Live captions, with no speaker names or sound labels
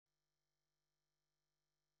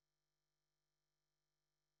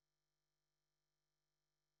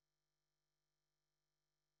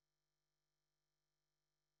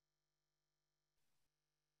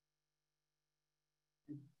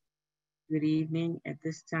Good evening. At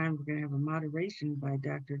this time, we're going to have a moderation by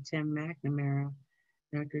Dr. Tim McNamara.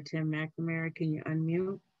 Dr. Tim McNamara, can you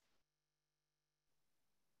unmute?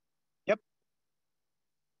 Yep.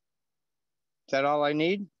 Is that all I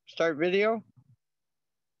need? Start video?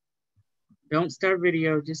 Don't start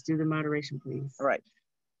video, just do the moderation, please. All right.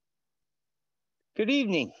 Good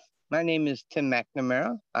evening. My name is Tim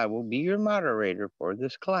McNamara. I will be your moderator for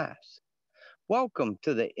this class. Welcome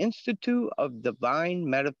to the Institute of Divine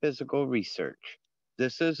Metaphysical Research.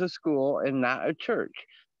 This is a school and not a church,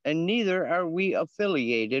 and neither are we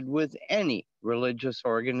affiliated with any religious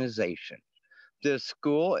organization. This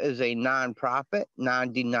school is a nonprofit,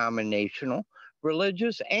 non-denominational,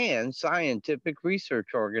 religious, and scientific research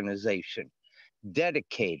organization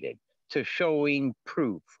dedicated to showing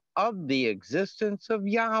proof of the existence of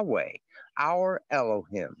Yahweh, our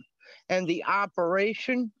Elohim, and the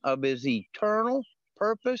operation of his eternal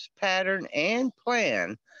purpose, pattern, and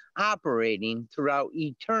plan operating throughout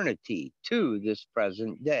eternity to this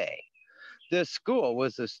present day. This school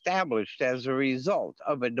was established as a result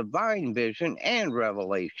of a divine vision and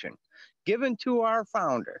revelation given to our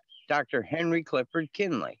founder, Dr. Henry Clifford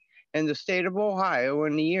Kinley, in the state of Ohio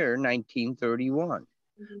in the year 1931.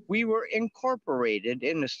 We were incorporated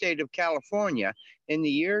in the state of California in the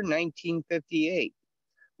year 1958.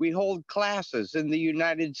 We hold classes in the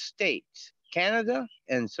United States, Canada,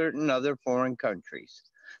 and certain other foreign countries.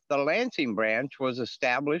 The Lansing branch was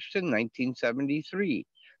established in 1973.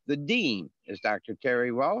 The dean is Dr.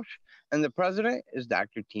 Terry Welsh, and the president is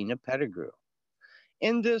Dr. Tina Pettigrew.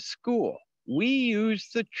 In this school, we use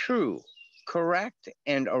the true, correct,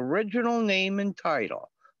 and original name and title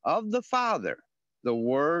of the Father, the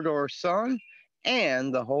Word or Son,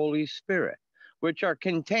 and the Holy Spirit, which are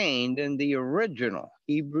contained in the original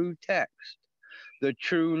Hebrew text. The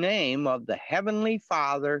true name of the Heavenly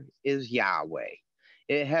Father is Yahweh.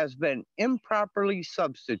 It has been improperly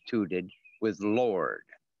substituted with Lord.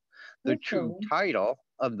 The true title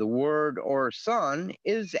of the Word or Son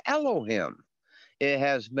is Elohim. It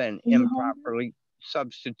has been improperly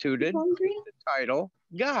substituted with the title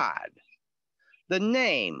God. The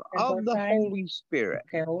name of the Holy Spirit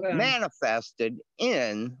manifested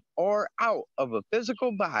in or out of a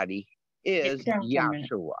physical body is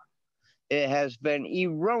Yahshua. It has been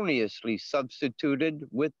erroneously substituted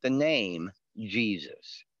with the name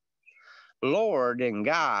Jesus. Lord and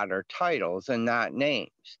God are titles and not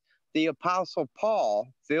names. The Apostle Paul,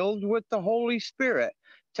 filled with the Holy Spirit,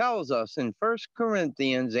 tells us in 1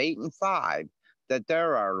 Corinthians 8 and 5 that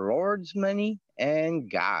there are Lord's many and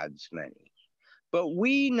God's many. But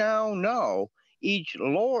we now know each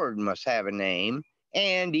Lord must have a name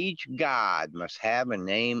and each God must have a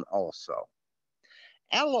name also.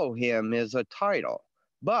 Elohim is a title,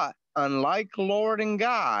 but unlike Lord and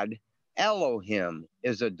God, Elohim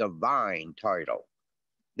is a divine title.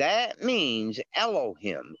 That means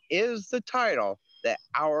Elohim is the title that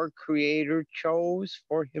our Creator chose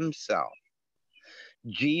for himself.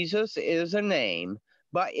 Jesus is a name,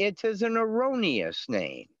 but it is an erroneous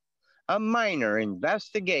name. A minor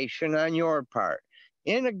investigation on your part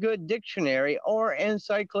in a good dictionary or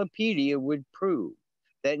encyclopedia would prove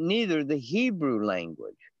that neither the Hebrew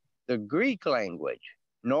language, the Greek language,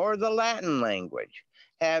 nor the Latin language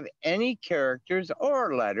have any characters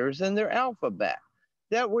or letters in their alphabet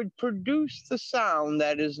that would produce the sound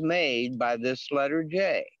that is made by this letter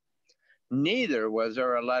J. Neither was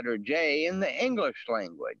there a letter J in the English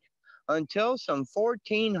language until some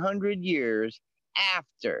 1400 years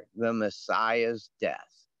after the Messiah's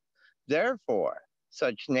death. Therefore,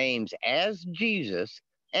 such names as Jesus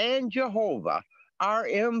and Jehovah are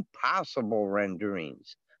impossible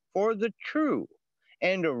renderings for the true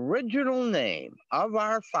and original name of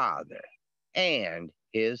our Father and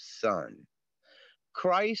his Son.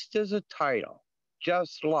 Christ is a title,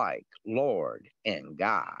 just like Lord and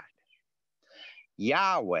God.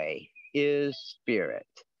 Yahweh is spirit,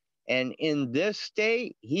 and in this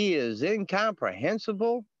state, he is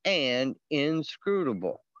incomprehensible and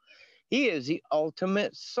inscrutable. He is the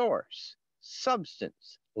ultimate source,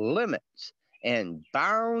 substance, limits, and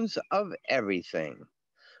bounds of everything.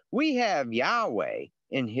 We have Yahweh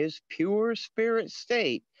in his pure spirit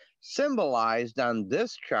state symbolized on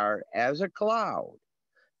this chart as a cloud.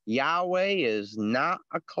 Yahweh is not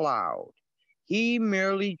a cloud. He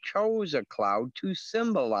merely chose a cloud to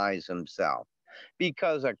symbolize himself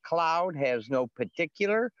because a cloud has no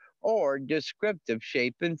particular or descriptive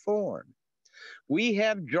shape and form. We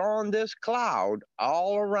have drawn this cloud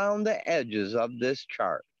all around the edges of this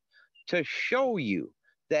chart to show you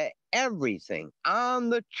that everything on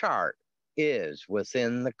the chart is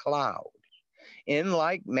within the cloud. In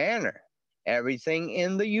like manner, Everything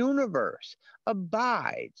in the universe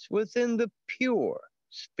abides within the pure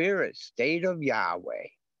spirit state of Yahweh.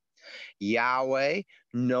 Yahweh,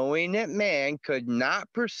 knowing that man could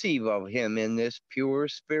not perceive of him in this pure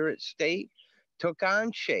spirit state, took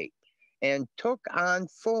on shape and took on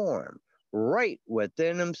form right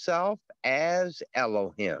within himself as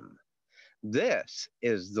Elohim. This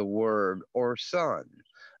is the Word or Son,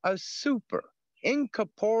 a super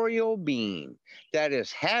incorporeal being that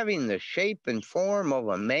is having the shape and form of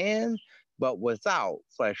a man, but without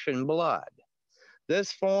flesh and blood.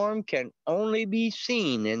 This form can only be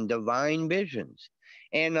seen in divine visions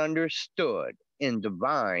and understood in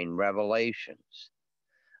divine revelations.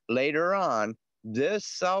 Later on, this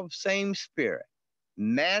self-same spirit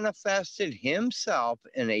manifested himself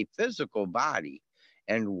in a physical body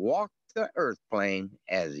and walked the earth plane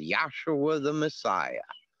as Yahshua the Messiah,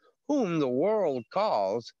 whom the world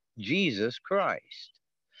calls Jesus Christ.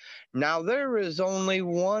 Now there is only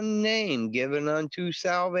one name given unto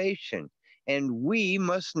salvation, and we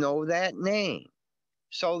must know that name.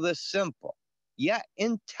 So the simple yet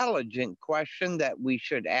intelligent question that we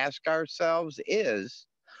should ask ourselves is,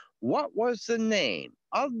 what was the name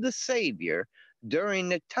of the Savior during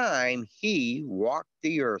the time he walked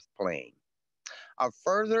the earth plane? A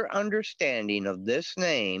further understanding of this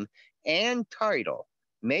name and title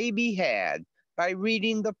may be had by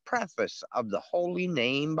reading the preface of the Holy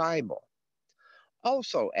Name Bible.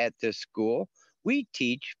 Also at this school, we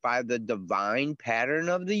teach by the divine pattern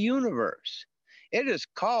of the universe. It is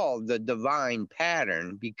called the divine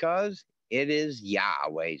pattern because it is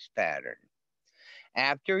Yahweh's pattern.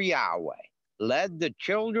 After Yahweh led the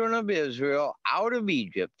children of Israel out of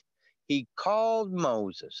Egypt, he called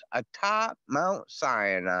Moses atop Mount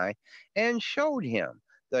Sinai and showed him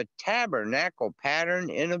the tabernacle pattern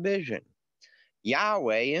in a vision.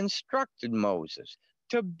 Yahweh instructed Moses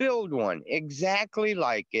to build one exactly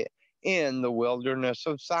like it in the wilderness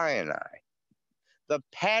of Sinai. The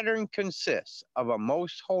pattern consists of a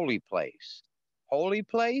most holy place,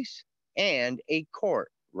 and a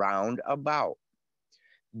court round about.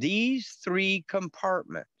 These three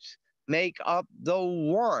compartments make up the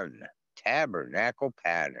one tabernacle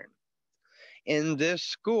pattern. In this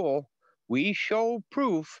school, we show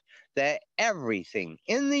proof that everything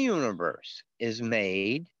in the universe is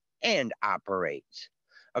made and operates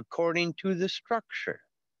according to the structure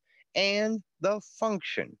and the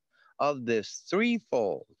function of this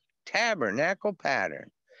threefold tabernacle pattern,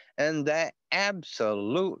 and that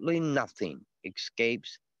absolutely nothing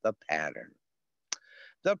escapes the pattern.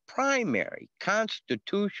 The primary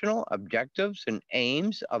constitutional objectives and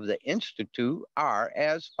aims of the Institute are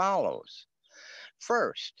as follows.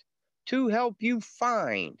 First, to help you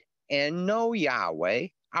find and know Yahweh,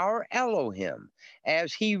 our Elohim,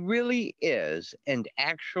 as he really is and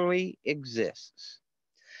actually exists.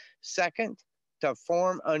 Second, to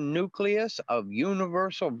form a nucleus of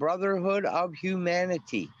universal brotherhood of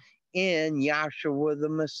humanity in Yahshua the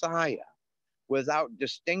Messiah, without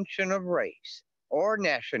distinction of race or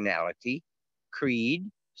nationality, creed,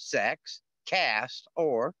 sex, caste,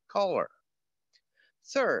 or color.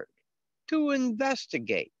 Third, to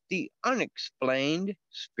investigate the unexplained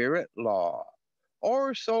spirit law,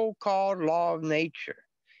 or so-called law of nature,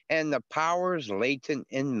 and the powers latent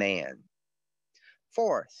in man.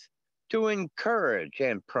 Fourth, to encourage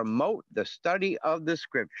and promote the study of the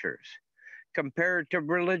scriptures, comparative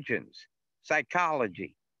religions,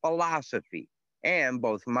 psychology, philosophy, and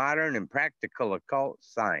both modern and practical occult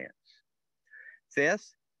science.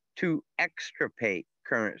 Fifth, to extirpate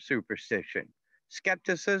current superstition,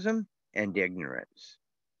 skepticism, and ignorance.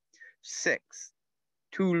 Sixth,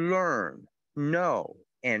 to learn, know,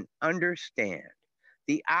 and understand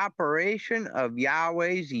the operation of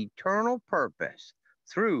Yahweh's eternal purpose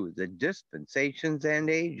through the dispensations and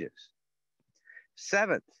ages.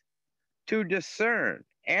 Seventh, to discern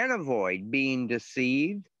and avoid being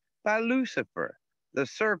deceived by Lucifer, the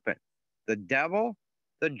serpent, the devil,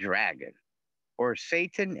 the dragon, or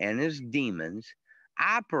Satan and his demons,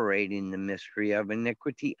 operating the mystery of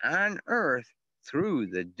iniquity on earth through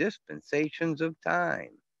the dispensations of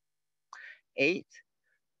time. Eighth,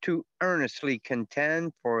 to earnestly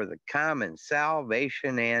contend for the common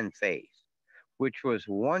salvation and faith, which was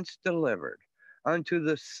once delivered unto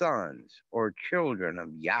the sons or children of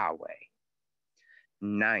Yahweh.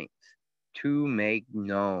 Ninth, to make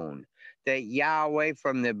known that Yahweh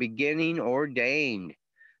from the beginning ordained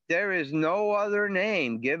there is no other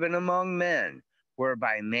name given among men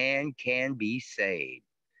whereby man can be saved,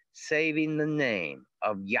 saving the name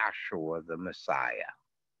of Yahshua the Messiah.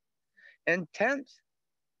 And tenth,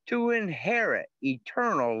 to inherit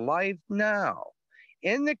eternal life now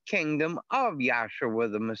in the kingdom of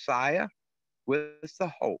Yahshua the Messiah with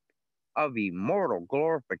the hope of immortal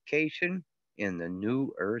glorification in the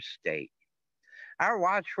new earth state. Our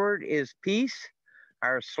watchword is peace.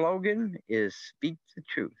 Our slogan is speak the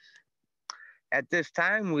truth. At this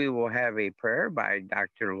time, we will have a prayer by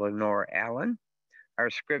Dr. Lenore Allen. Our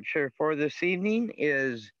scripture for this evening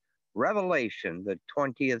is Revelation, the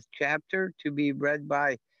 20th chapter, to be read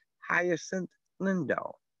by Haycinth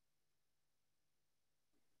Lindo.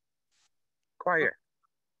 Choir.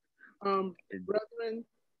 Brethren,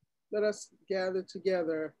 let us gather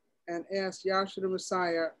together and ask Yahshua the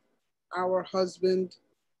Messiah, our husband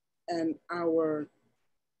and our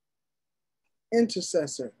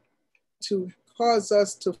intercessor, to cause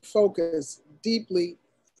us to focus deeply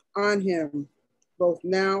on him, both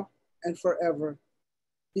now and forever,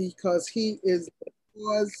 because he is the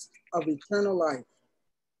cause of eternal life.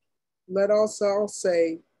 Let us all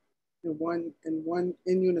say in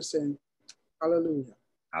unison, hallelujah.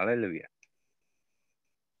 Hallelujah.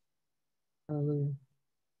 Hallelujah.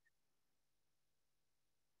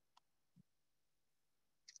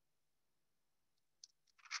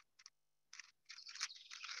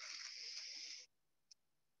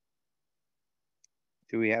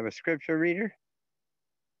 Do we have a scripture reader?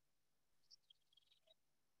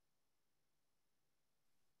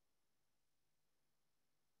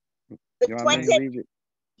 The 20th.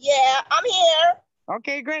 Yeah, I'm here.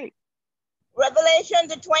 Okay, great. Revelation,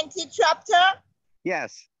 the 20th chapter?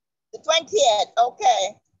 Yes. The 20th,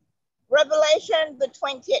 okay. Revelation, the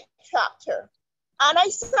 20th chapter. And I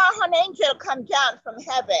saw an angel come down from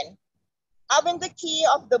heaven, having the key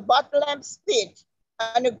of the bottomless pit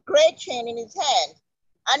and a great chain in his hand.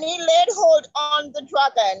 And he laid hold on the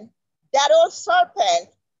dragon, that old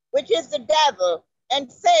serpent, which is the devil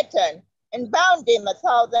and Satan, and bound him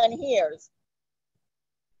 1,000 years,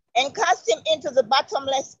 and cast him into the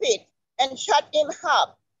bottomless pit, and shut him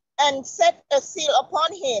up, and set a seal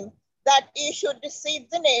upon him, that he should deceive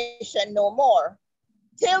the nation no more,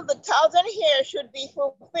 till the 1,000 years should be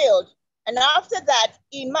fulfilled, and after that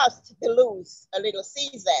he must be loose a little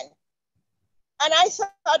season. And I saw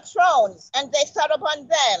thrones, and they sat upon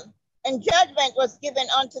them, and judgment was given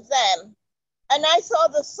unto them. And I saw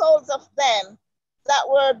the souls of them that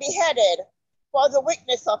were beheaded for the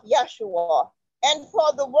witness of Yahshua, and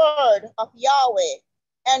for the word of Yahweh,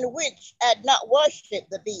 and which had not worshipped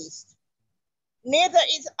the beast, neither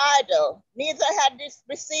is idol, neither had this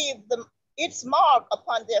received its mark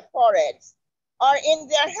upon their foreheads, or in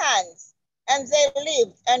their hands, and they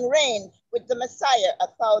lived and reigned with the Messiah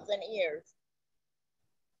 1,000 years.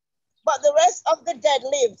 But the rest of the dead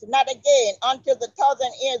lived not again until the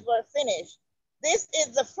 1,000 years were finished. This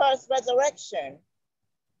is the first resurrection.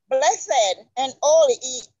 Blessed and holy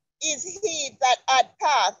is he that had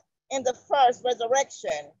passed in the first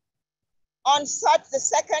resurrection. On such the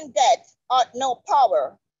second death hath no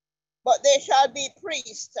power, but they shall be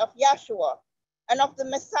priests of Yahshua and of the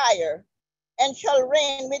Messiah, and shall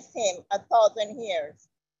reign with him 1,000 years.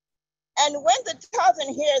 And when the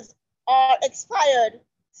 1,000 years are expired,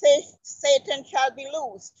 Satan shall be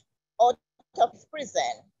loosed out of his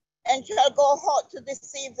prison, and shall go out to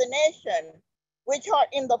deceive the nation which are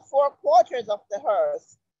in the four quarters of the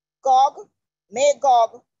earth, Gog,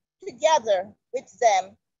 Magog, together with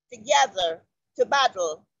them, together to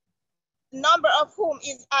battle, the number of whom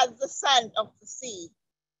is as the sand of the sea.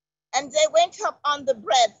 And they went up on the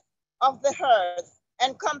breadth of the earth,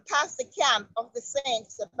 and compassed the camp of the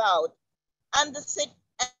saints about, and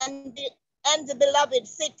the beloved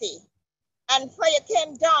city. And fire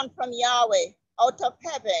came down from Yahweh out of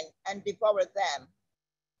heaven and devoured them.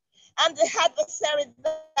 And the adversary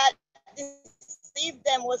that deceived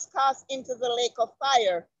them was cast into the lake of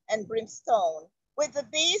fire and brimstone, with the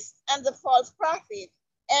beast and the false prophet,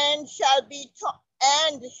 and shall be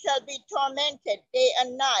tormented day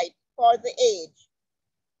and night for the age.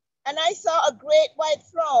 And I saw a great white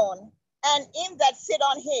throne, and him that sit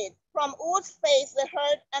on it, from whose face the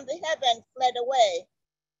earth and the heaven fled away,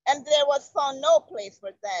 and there was found no place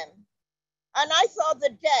for them. And I saw the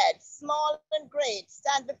dead, small and great,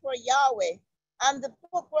 stand before Yahweh, and the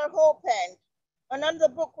book were opened, and another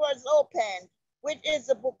book was opened, which is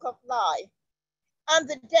the book of life. And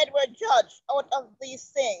the dead were judged out of these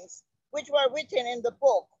things, which were written in the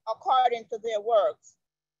book, according to their works.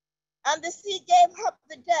 And the sea gave up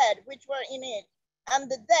the dead which were in it,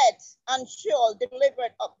 and the dead and Sheol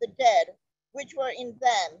delivered up the dead which were in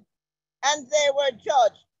them. And they were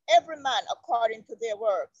judged, every man according to their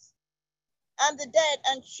works. And the dead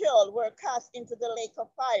and Sheol were cast into the lake of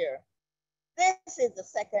fire. This is the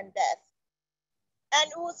second death.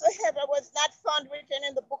 And whosoever was not found written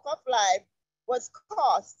in the book of life was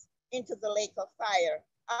cast into the lake of fire.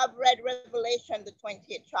 I've read Revelation, the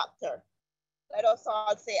 20th chapter. Let us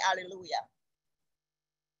all say hallelujah.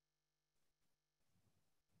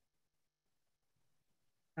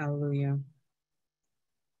 Hallelujah.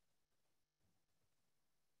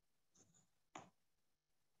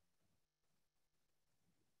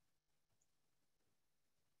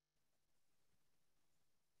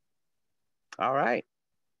 All right.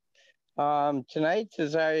 Tonight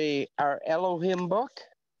is our Elohim book.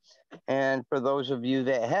 And for those of you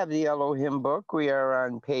that have the Elohim book, we are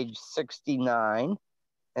on page 69,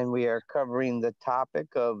 and we are covering the topic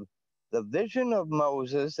of the vision of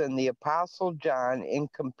Moses and the Apostle John in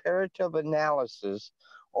comparative analysis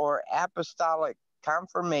or apostolic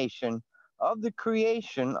confirmation of the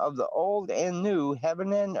creation of the old and new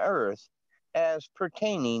heaven and earth as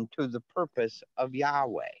pertaining to the purpose of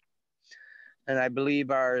Yahweh. And I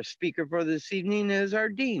believe our speaker for this evening is our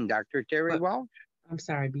dean, Dr. Terry Welsh. I'm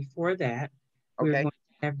sorry, before that, okay. We're going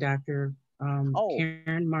to have Dr.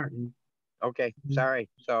 Karen Martin. Okay, sorry.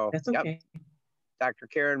 So that's okay. Yep. Dr.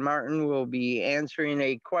 Karen Martin will be answering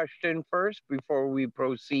a question first before we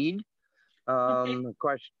proceed.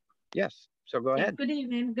 Question. Yes, so go ahead. Good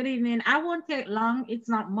evening. Good evening. I won't take long. It's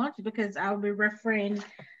not much because I'll be referring,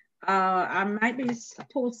 I might be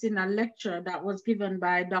posting a lecture that was given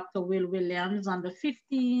by Dr. Will Williams on the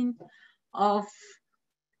 15th of,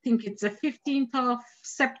 I think it's the 15th of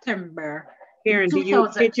September. Karen,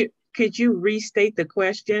 could you restate the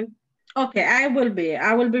question? Okay, I will be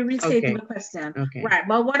restating the question. Okay. Right,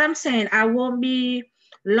 but what I'm saying, I won't be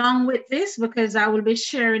long with this because I will be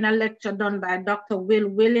sharing a lecture done by Dr. Will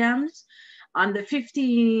Williams on the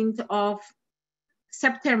 15th of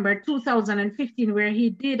September 2015, where he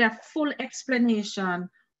did a full explanation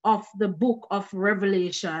of the book of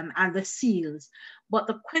Revelation and the seals. But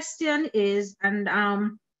the question is, and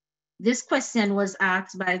this question was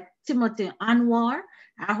asked by Timothy Anwar.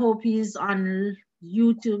 I hope he's on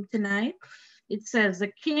YouTube tonight. It says,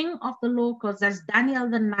 the king of the locusts, that's Daniel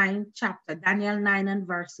the 9th chapter, Daniel 9 and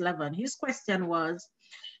verse 11. His question was,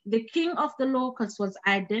 the king of the locusts was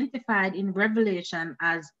identified in Revelation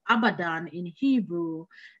as Abaddon in Hebrew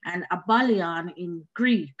and Apollyon in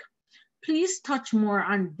Greek. Please touch more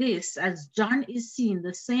on this, as John is seeing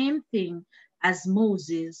the same thing as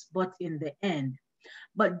Moses, but in the end.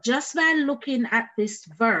 But just by looking at this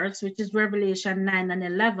verse, which is Revelation 9 and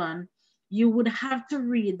 11, you would have to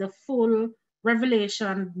read the full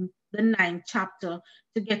Revelation, the 9th chapter,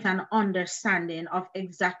 to get an understanding of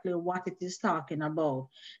exactly what it is talking about.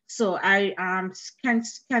 So I can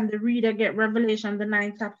the reader get Revelation, the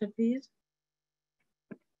 9th chapter, please?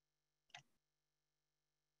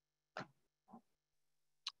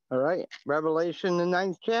 All right, Revelation, the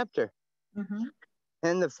 9th chapter. Mm-hmm.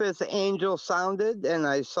 And the 5th angel sounded, and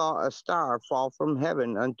I saw a star fall from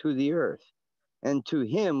heaven unto the earth. And to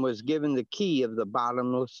him was given the key of the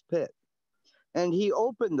bottomless pit. And he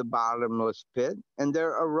opened the bottomless pit, and there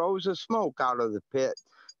arose a smoke out of the pit,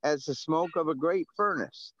 as the smoke of a great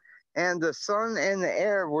furnace. And the sun and the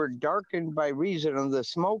air were darkened by reason of the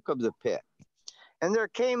smoke of the pit. And there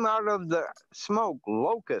came out of the smoke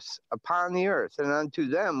locusts upon the earth, and unto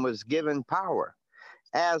them was given power,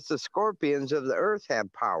 as the scorpions of the earth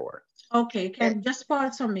have power. Okay, can just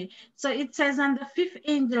pause for me. So it says, and the 5th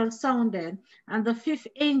angel sounded, and the 5th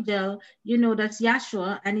angel, you know, that's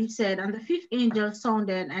Yahshua, and he said, and the 5th angel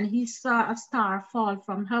sounded, and he saw a star fall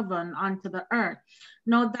from heaven onto the earth.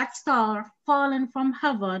 Now that star fallen from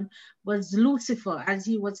heaven was Lucifer, as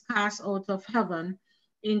he was cast out of heaven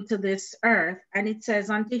into this earth. And it says,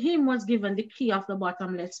 unto him was given the key of the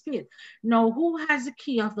bottomless pit. Now, who has the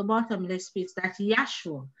key of the bottomless pit? That's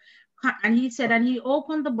Yahshua. And he said, and he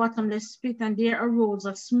opened the bottomless pit, and there arose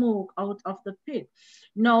a smoke out of the pit.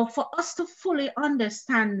 Now, for us to fully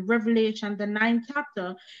understand Revelation, the 9th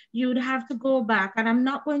chapter, you'd have to go back, and I'm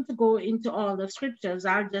not going to go into all the scriptures,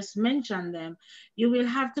 I'll just mention them. You will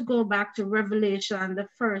have to go back to Revelation, the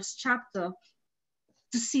 1st chapter,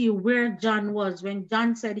 to see where John was when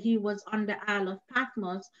John said he was on the Isle of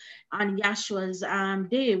Patmos on Yahshua's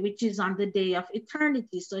day, which is on the day of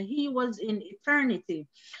eternity. So he was in eternity.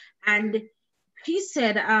 And he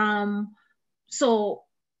said, so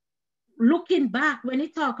looking back, when he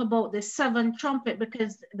talked about the 7th trumpet,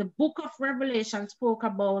 because the book of Revelation spoke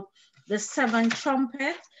about the 7th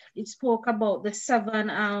trumpet, it spoke about the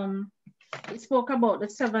 7 it spoke about the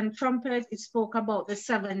 7th trumpet, it spoke about the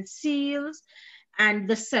 7 seals and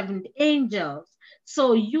the 7th angels.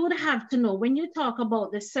 So you would have to know when you talk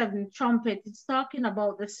about the seventh trumpet, it's talking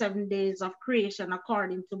about the 7 days of creation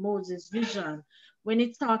according to Moses' vision. When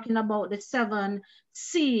it's talking about the 7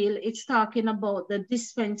 seal, it's talking about the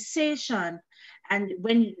dispensation. And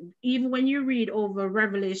even when you read over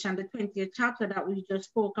Revelation, the 20th chapter that we just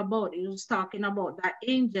spoke about, it was talking about that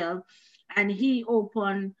angel, and he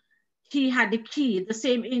had the key, the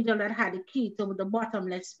same angel that had the key to the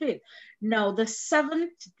bottomless pit. Now, the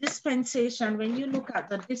 7th dispensation, when you look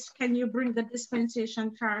at can you bring the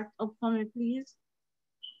dispensation chart up for me, please?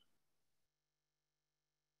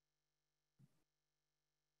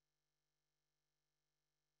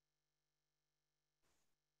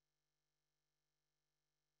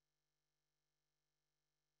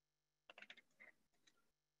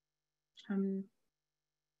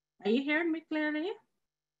 Are you hearing me clearly?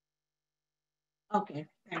 Okay,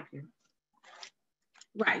 thank you.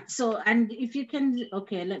 Right, so, and if you can,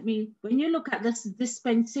 okay, when you look at this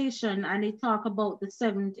dispensation and they talk about the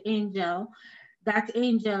 7th angel, that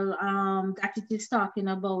angel that it is talking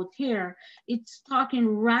about here, it's talking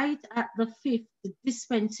right at the 5th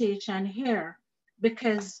dispensation here.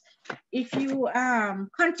 Because if you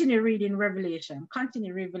continue reading Revelation,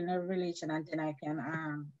 and then I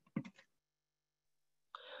can.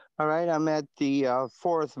 All right, I'm at the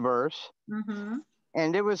 4th verse.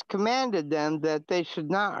 And it was commanded them that they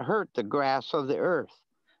should not hurt the grass of the earth,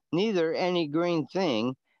 neither any green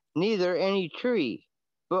thing, neither any tree,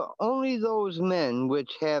 but only those men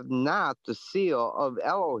which have not the seal of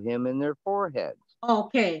Elohim in their foreheads.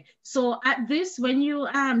 Okay, so at this, when you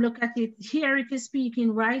look at it, here it is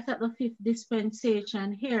speaking right at the 5th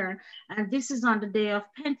dispensation here, and this is on the day of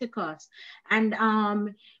Pentecost. And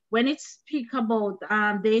when it speaks about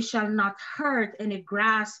they shall not hurt any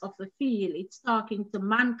grass of the field, it's talking to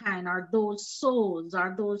mankind, or those souls,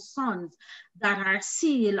 or those sons that are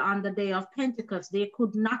sealed on the day of Pentecost. They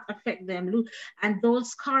could not affect them. And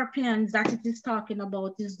those scorpions that it is talking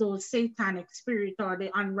about is those satanic spirit or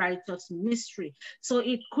the unrighteous mystery. So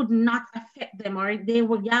it could not affect them, or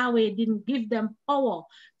Yahweh didn't give them power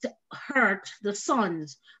to hurt the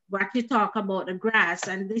sons. But you talk about the grass,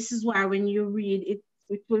 and this is why when you read it,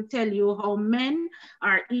 it will tell you how men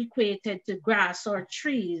are equated to grass or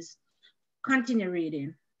trees. Continue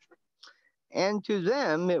reading. And to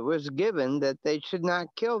them it was given that they should not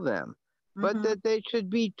kill them, but that they should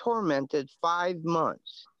be tormented 5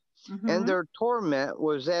 months. And their torment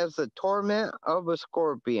was as the torment of a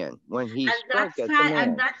scorpion when he struck at the man.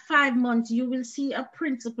 And that 5 months, you will see a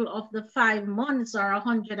principle of the 5 months or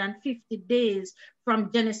 150 days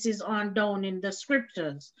from Genesis on down in the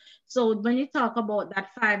scriptures. So when you talk about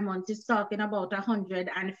that 5 months, it's talking about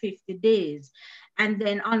 150 days. And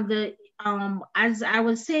then on the, as I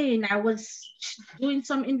was saying, I was doing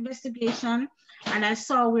some investigation, and I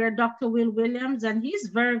saw where Dr. Will Williams, and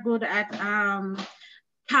he's very good at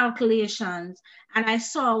calculations, and I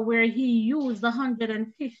saw where he used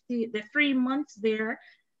 150, the 3 months there,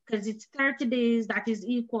 because it's 30 days that is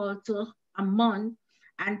equal to a month,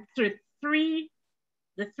 and through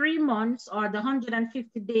the 3 months or the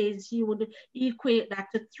 150 days, he would equate that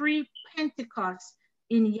to 3 Pentecosts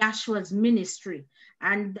in Yahshua's ministry.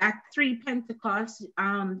 And that 3 Pentecosts,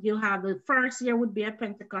 you have the first year would be a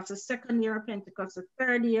Pentecost, the second year a Pentecost, the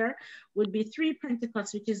third year would be 3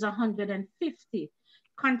 Pentecosts, which is 150.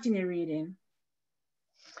 Continue reading.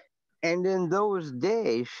 And in those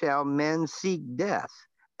days shall men seek death,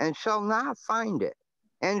 and shall not find it,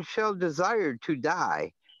 and shall desire to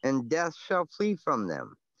die, and death shall flee from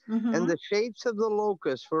them. And the shapes of the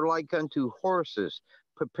locusts were like unto horses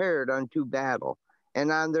prepared unto battle,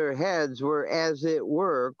 and on their heads were as it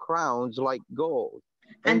were crowns like gold.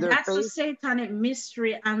 And that's the satanic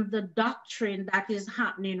mystery and the doctrine that is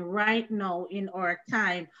happening right now in our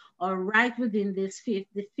time, or right within this the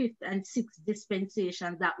 5th and 6th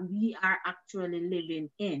dispensation that we are actually living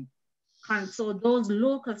in. And so those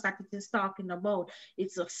locusts that it is talking about,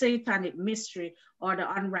 it's a satanic mystery or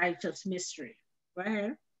the unrighteous mystery. Go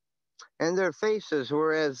ahead. And their faces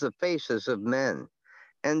were as the faces of men,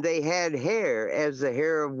 and they had hair as the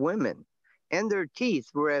hair of women, and their teeth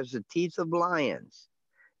were as the teeth of lions.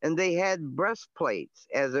 And they had breastplates,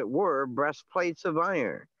 as it were, breastplates of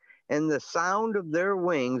iron. And the sound of their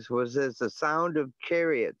wings was as the sound of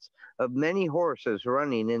chariots of many horses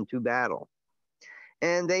running into battle.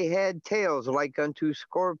 And they had tails like unto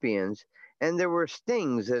scorpions, and there were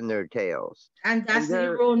stings in their tails. And that's the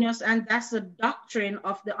erroneous, and that's the doctrine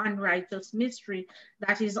of the unrighteous mystery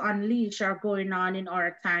that is unleashed or going on in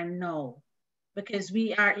our time now. Because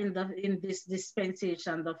we are in this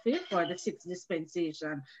dispensation, the 5th or the 6th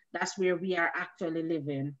dispensation. That's where we are actually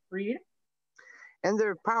living. Read. and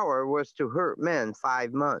their power was to hurt men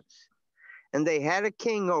 5 months. And they had a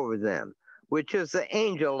king over them, which is the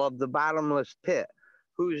angel of the bottomless pit,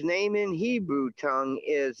 whose name in Hebrew tongue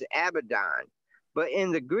is Abaddon, but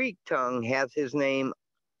in the Greek tongue has his name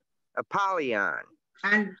Apollyon.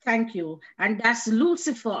 And thank you. And that's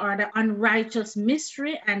Lucifer, or the unrighteous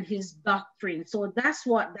mystery and his doctrine. So that's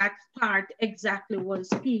what that part exactly was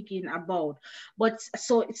speaking about. But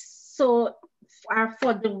so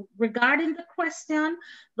for the regarding the question,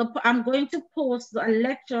 I'm going to post a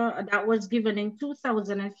lecture that was given in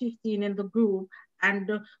 2015 in the group, and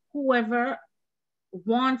whoever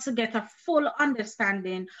want to get a full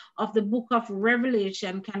understanding of the book of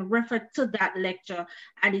Revelation can refer to that lecture,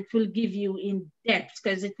 and it will give you in depth,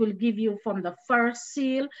 because it will give you from the first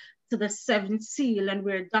seal to the seventh seal, and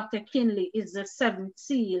where Dr. Kinley is the seventh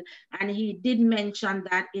seal. And he did mention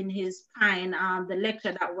that in his Pine, the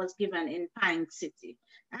lecture that was given in Pine City.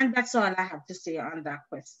 And that's all I have to say on that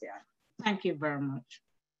question. Thank you very much.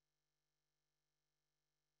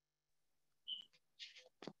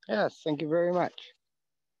 Yes, thank you very much.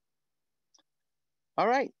 All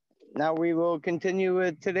right, now we will continue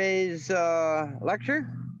with today's lecture,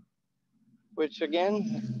 which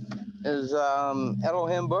again is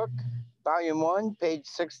Elohim book, volume 1, page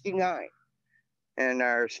 69. And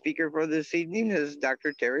our speaker for this evening is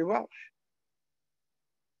Dr. Terry Welsh.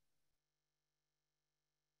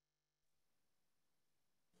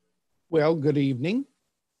 Well, good evening.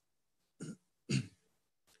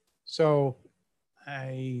 So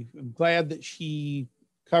I am glad that she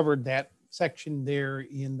covered that section there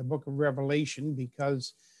in the book of Revelation,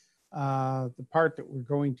 because the part that we're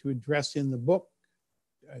going to address in the book,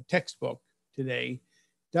 textbook today,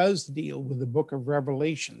 does deal with the book of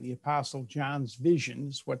Revelation. The Apostle John's vision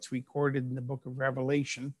is what's recorded in the book of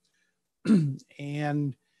Revelation.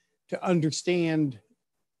 And to understand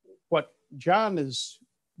what John is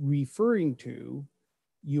referring to,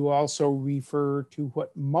 you also refer to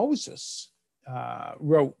what Moses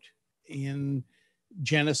wrote in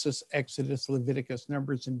Genesis, Exodus, Leviticus,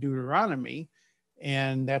 Numbers, and Deuteronomy.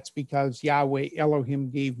 And that's because Yahweh Elohim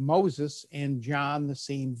gave Moses and John the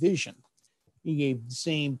same vision. He gave the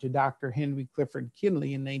same to Dr. Henry Clifford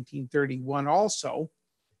Kinley in 1931 also.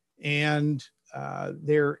 And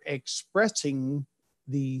they're expressing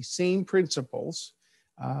the same principles.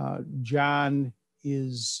 John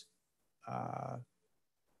is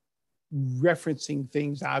referencing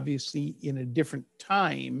things obviously in a different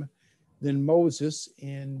time than Moses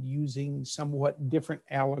and using somewhat different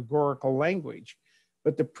allegorical language,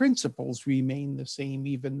 but the principles remain the same,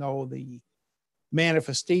 even though the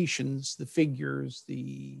manifestations, the figures,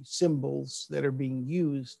 the symbols that are being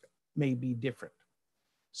used may be different.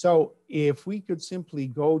 So if we could simply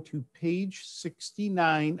go to page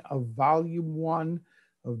 69 of volume 1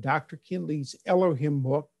 of Dr. Kinley's Elohim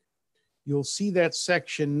book, you'll see that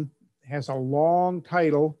section has a long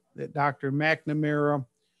title that Dr. McNamara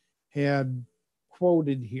had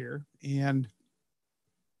quoted here, and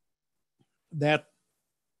that,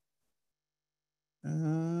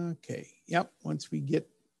 okay, yep, once we get,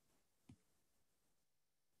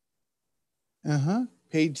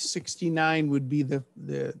 page 69 would be the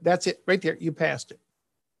that's it, right there, you passed it.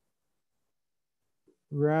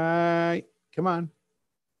 Right, come on.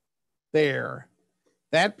 There,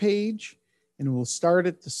 that page, and we'll start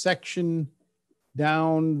at the section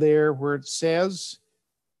down there where it says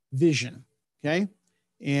vision, okay?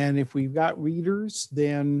 And if we've got readers,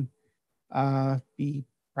 then be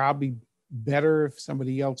probably better if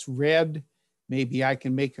somebody else read. Maybe I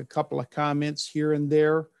can make a couple of comments here and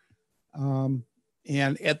there.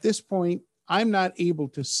 And at this point, I'm not able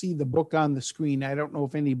to see the book on the screen. I don't know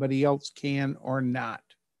if anybody else can or not.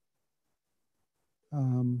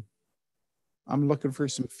 I'm looking for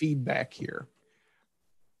some feedback here.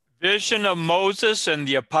 Vision of Moses and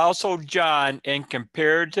the Apostle John in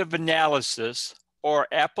comparative analysis or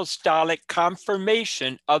apostolic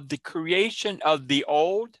confirmation of the creation of the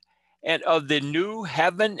old and of the new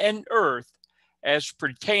heaven and earth as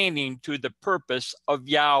pertaining to the purpose of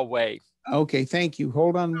Yahweh. Okay, thank you.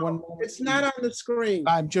 Hold on one moment. It's not on the screen.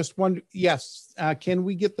 I'm just wondering, yes, can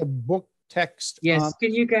we get the book text? Yes,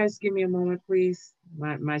 can you guys give me a moment, please?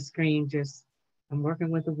 My screen just, I'm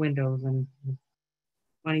working with the windows and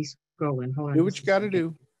funny scrolling. Hold on. Do what you got to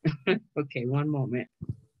do. Okay, one moment.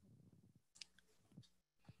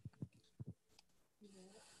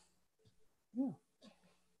 Yeah.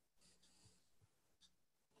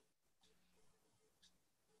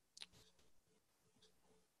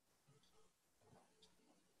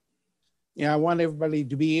 Yeah, I want everybody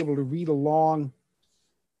to be able to read along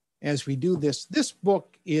as we do this. This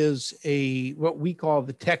book is what we call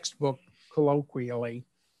the textbook colloquially.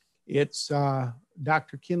 It's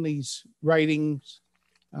Dr. Kinley's writings.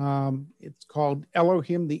 It's called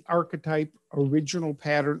Elohim, the Archetype, Original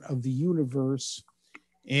Pattern of the Universe.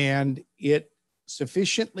 And it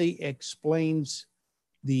sufficiently explains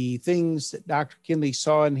the things that Dr. Kinley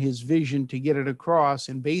saw in his vision to get it across.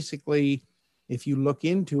 And basically, if you look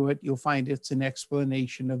into it, you'll find it's an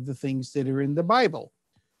explanation of the things that are in the Bible,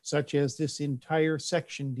 such as this entire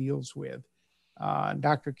section deals with.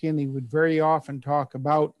 Dr. Kinley would very often talk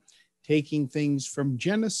about taking things from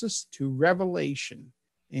Genesis to Revelation.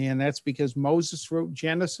 And that's because Moses wrote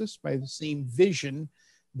Genesis by the same vision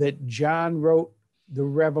that John wrote the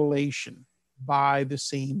Revelation by the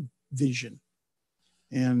same vision.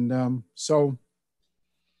 And so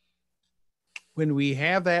when we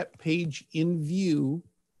have that page in view,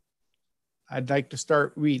 I'd like to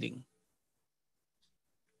start reading.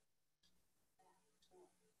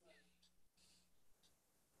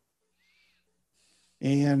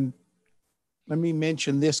 And let me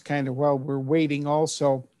mention this kind of while we're waiting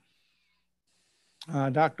also.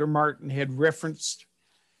 Dr. Martin had referenced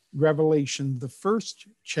Revelation, the first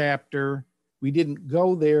chapter. We didn't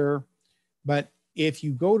go there, but if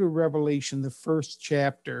you go to Revelation, the first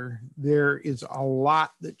chapter, there is a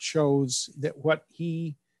lot that shows that what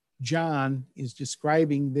John, is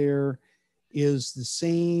describing there is the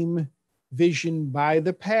same vision by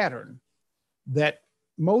the pattern that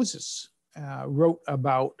Moses wrote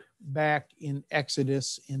about back in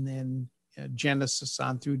Exodus and then Genesis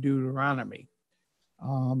on through Deuteronomy.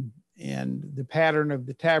 And the pattern of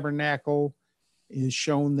the tabernacle is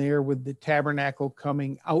shown there with the tabernacle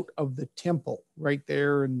coming out of the temple right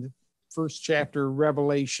there in the first chapter of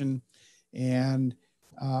Revelation. And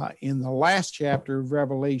in the last chapter of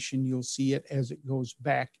Revelation, you'll see it as it goes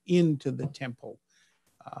back into the temple,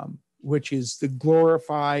 which is the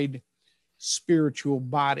glorified spiritual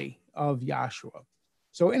body of Yahshua.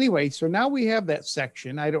 So anyway, so now we have that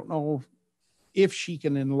section. I don't know if she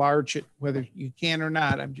can enlarge it, whether you can or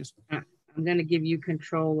not. I'm going to give you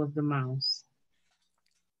control of the mouse.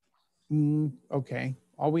 Okay.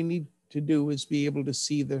 All we need to do is be able to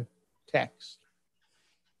see the text.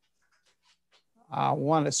 I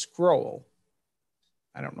want to scroll.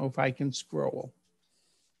 I don't know if I can scroll.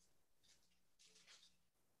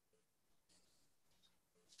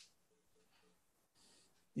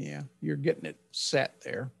 Yeah, you're getting it set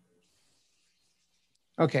there.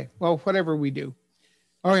 Okay, well, whatever we do.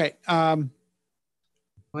 All right. Go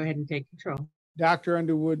ahead and take control. Dr.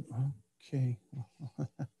 Underwood. Okay. All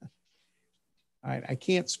right, I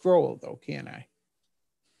can't scroll though, can I?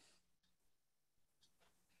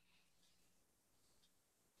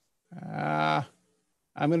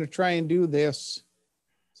 I'm going to try and do this.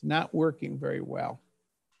 It's not working very well.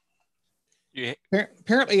 Yeah.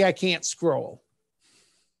 Apparently I can't scroll.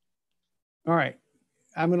 All right,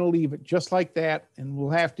 I'm going to leave it just like that, and we'll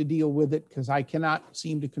have to deal with it because I cannot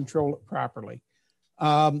seem to control it properly.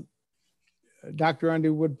 Dr.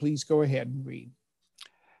 Underwood, please go ahead and read.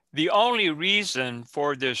 The only reason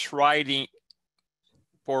for writing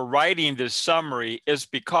this summary is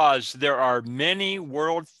because there are many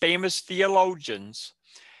world-famous theologians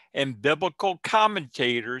and biblical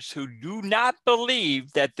commentators who do not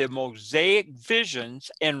believe that the Mosaic visions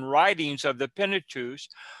and writings of the Pentateuch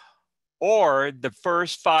or the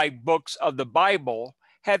first 5 books of the Bible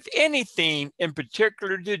have anything in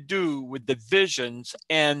particular to do with the visions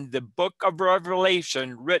and the book of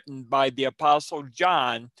Revelation written by the Apostle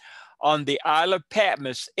John on the Isle of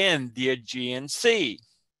Patmos in the Aegean Sea.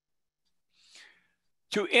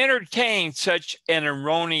 To entertain such an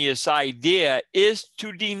erroneous idea is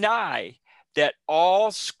to deny that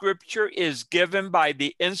all scripture is given by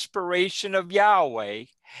the inspiration of Yahweh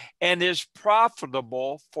and is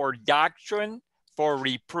profitable for doctrine, for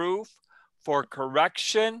reproof, for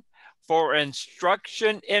correction, for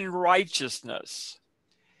instruction in righteousness.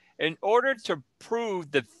 In order to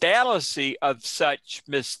prove the fallacy of such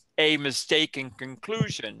a mistaken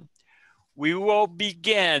conclusion, we will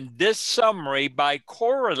begin this summary by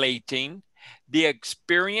correlating the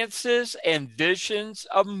experiences and visions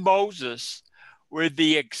of Moses with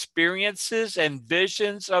the experiences and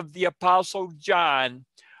visions of the Apostle John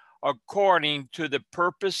according to the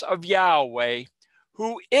purpose of Yahweh,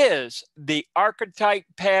 who is the archetype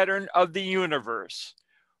pattern of the universe,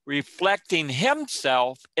 reflecting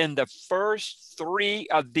himself in the first 3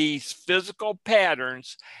 of these physical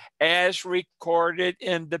patterns as recorded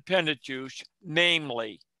in the Pentateuch,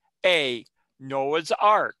 namely A, Noah's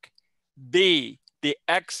Ark, B, the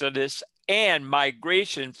Exodus and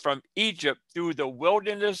migration from Egypt through the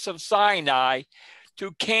wilderness of Sinai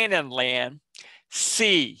to Canaan land,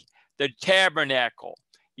 C, the tabernacle,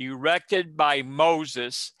 erected by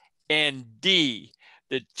Moses, and D,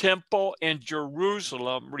 the temple in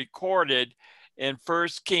Jerusalem recorded in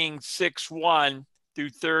 1 Kings 6:1 through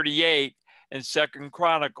 38 and 2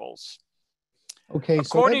 Chronicles. Okay,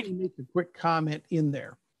 so let me make a quick comment in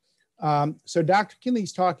there. So Dr.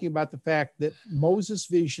 Kinley's talking about the fact that Moses'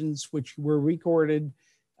 visions, which were recorded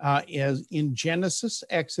as in Genesis,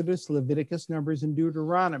 Exodus, Leviticus, Numbers, and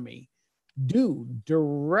Deuteronomy, do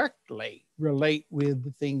directly relate with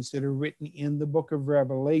the things that are written in the book of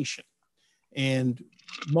Revelation. And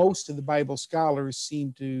most of the Bible scholars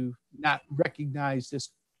seem to not recognize this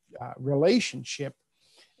relationship.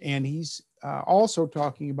 And he's also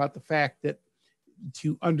talking about the fact that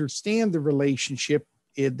to understand the relationship,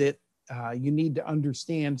 that you need to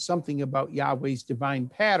understand something about Yahweh's divine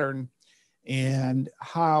pattern and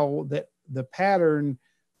how that the pattern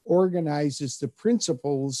organizes the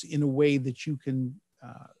principles in a way that you can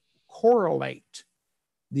correlate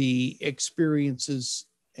the experiences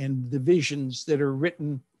and the visions that are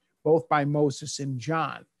written both by Moses and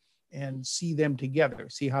John and see them together,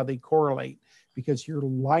 see how they correlate, because you're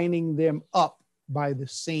lining them up by the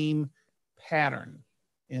same pattern.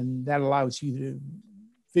 And that allows you to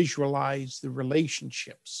visualize the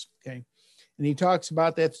relationships, okay? And he talks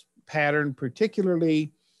about that pattern,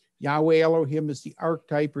 particularly Yahweh Elohim is the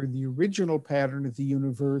archetype or the original pattern of the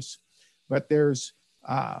universe, but there's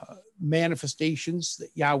manifestations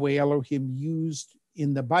that Yahweh Elohim used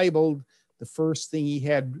in the Bible. The first thing he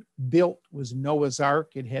had built was Noah's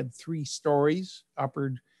Ark. It had 3 stories,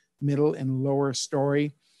 upper, middle, and lower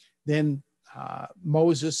story. Then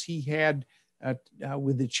Moses, he had,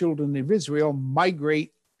 with the children of Israel,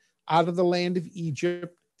 migrate out of the land of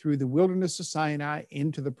Egypt through the wilderness of Sinai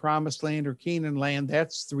into the promised land or Canaan land.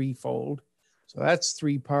 That's threefold. So that's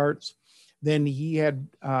 3 parts. Then he had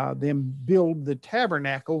them build the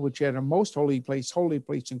tabernacle, which had a most holy place,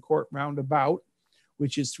 and court round about,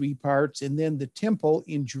 which is 3 parts. And then the temple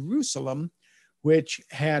in Jerusalem, which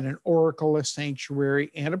had an oracle, a sanctuary,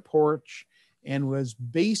 and a porch, and was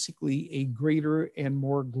basically a greater and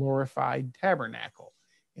more glorified tabernacle.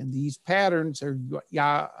 And these patterns are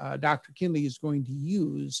Dr. Kinley is going to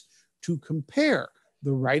use to compare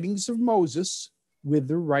the writings of Moses with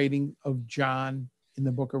the writing of John in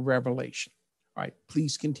the book of Revelation. All right,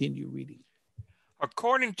 please continue reading.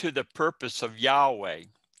 According to the purpose of Yahweh,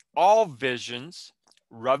 all visions,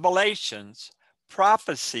 revelations,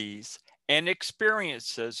 prophecies, and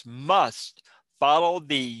experiences must follow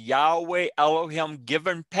the Yahweh Elohim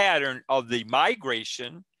given pattern of the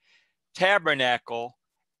migration, tabernacle,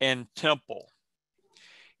 and temple.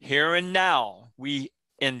 Here and now, we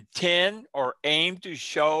intend or aim to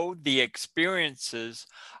show the experiences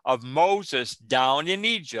of Moses down in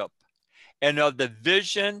Egypt and of the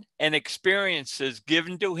vision and experiences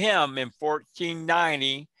given to him in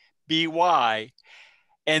 1490 BY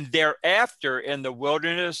and thereafter in the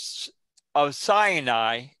wilderness of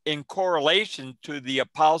Sinai in correlation to the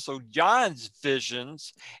Apostle John's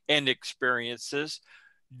visions and experiences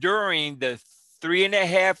during the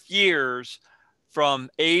 3.5 years from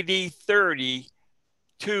AD 30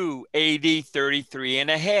 to AD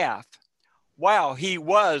 33.5, while he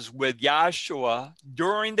was with Yahshua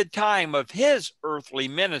during the time of his earthly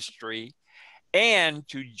ministry, and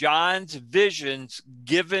to John's visions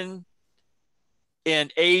given in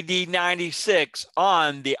AD 96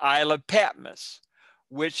 on the Isle of Patmos,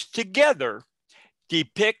 which together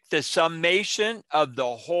depict the summation of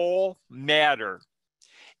the whole matter.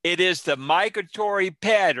 It is the migratory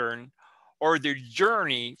pattern or the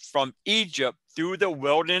journey from Egypt through the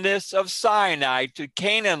wilderness of Sinai to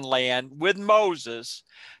Canaan land with Moses,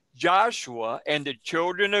 Joshua, and the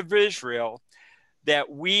children of Israel that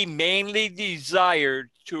we mainly desired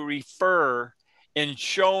to refer in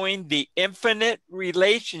showing the infinite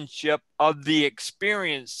relationship of the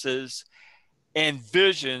experiences and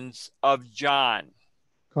visions of John.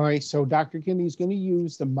 Okay, so Dr. Kinney is going to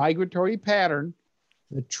use the migratory pattern,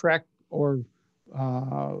 the trek or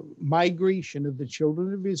migration of the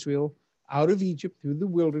children of Israel out of Egypt through the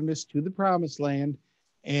wilderness to the promised land.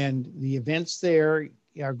 And the events there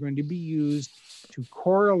are going to be used to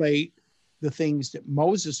correlate the things that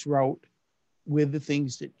Moses wrote with the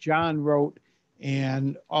things that John wrote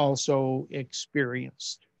and also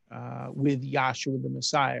experienced with Yahshua the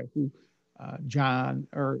Messiah, who John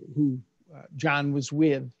was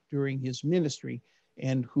with during his ministry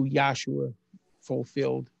and who Yahshua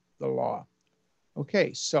fulfilled the law.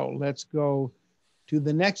 Okay, so let's go to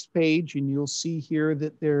the next page, and you'll see here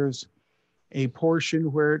that there's a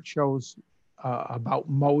portion where it shows about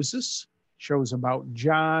Moses, shows about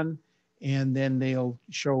John, and then they'll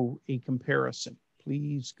show a comparison.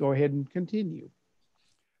 Please go ahead and continue.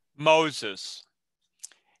 Moses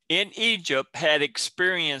in Egypt had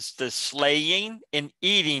experienced the slaying and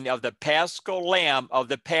eating of the paschal lamb of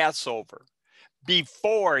the Passover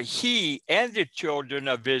before he and the children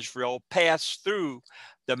of Israel passed through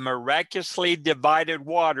the miraculously divided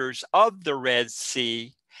waters of the Red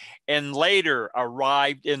Sea and later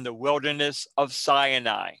arrived in the wilderness of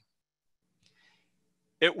Sinai.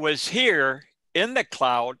 It was here in the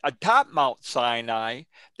cloud atop Mount Sinai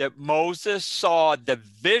that Moses saw the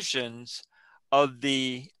visions of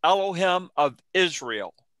the Elohim of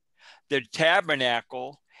Israel, the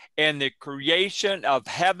tabernacle, and the creation of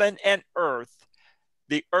heaven and earth,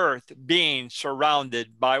 the earth being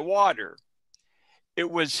surrounded by water. It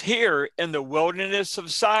was here in the wilderness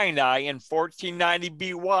of Sinai in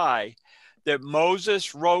 1490 BY that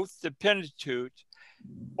Moses wrote the Pentateuch,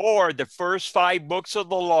 or the first 5 books of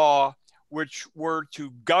the law, which were to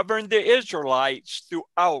govern the Israelites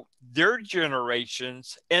throughout their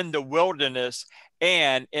generations in the wilderness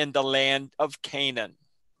and in the land of Canaan.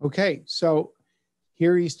 Okay, so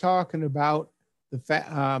here he's talking about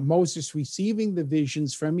Moses receiving the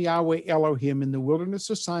visions from Yahweh Elohim in the wilderness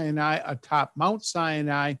of Sinai atop Mount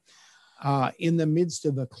Sinai in the midst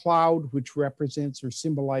of a cloud, which represents or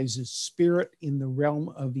symbolizes spirit in the realm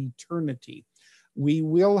of eternity. We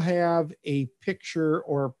will have a picture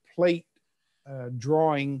or plate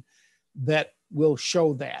drawing that will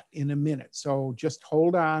show that in a minute. So just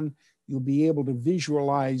hold on. You'll be able to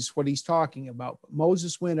visualize what he's talking about. But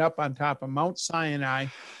Moses went up on top of Mount Sinai,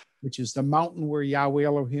 which is the mountain where Yahweh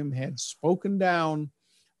Elohim had spoken down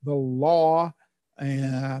the law,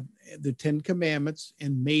 the 10 Commandments,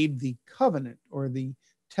 and made the covenant or the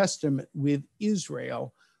testament with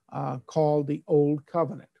Israel called the Old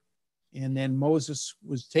Covenant. And then Moses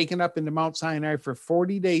was taken up into Mount Sinai for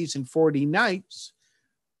 40 days and 40 nights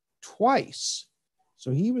twice.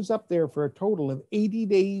 So he was up there for a total of 80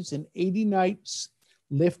 days and 80 nights,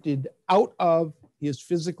 lifted out of his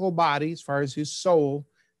physical body as far as his soul.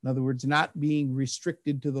 In other words, not being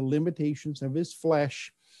restricted to the limitations of his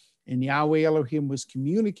flesh. And Yahweh Elohim was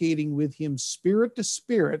communicating with him spirit to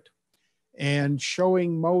spirit and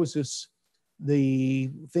showing Moses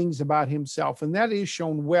the things about himself. And that is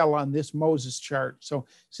shown well on this Moses chart. So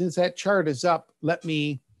since that chart is up, let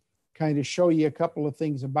me kind of show you a couple of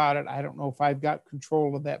things about it. I don't know if I've got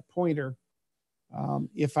control of that pointer.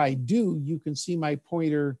 If I do, you can see my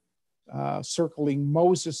pointer circling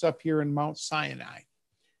Moses up here in Mount Sinai.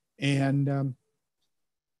 And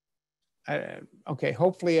okay,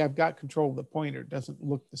 hopefully I've got control of the pointer. It doesn't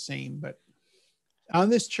look the same, but on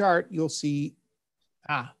this chart, you'll see,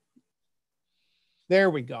 there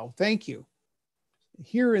we go. Thank you.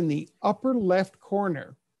 Here in the upper left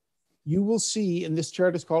corner, you will see, and this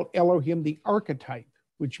chart is called Elohim, the archetype,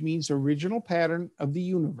 which means original pattern of the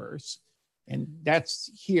universe. And that's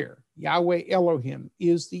here. Yahweh Elohim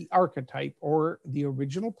is the archetype or the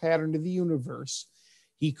original pattern of the universe.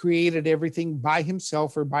 He created everything by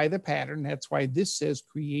himself or by the pattern. That's why this says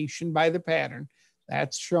creation by the pattern.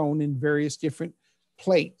 That's shown in various different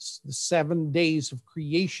plates, the 7 days of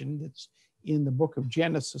creation that's in the book of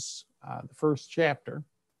Genesis, the first chapter.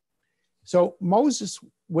 So Moses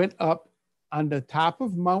went up on the top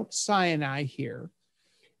of Mount Sinai here,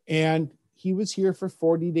 and he was here for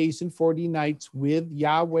 40 days and 40 nights with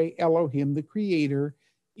Yahweh Elohim, the creator,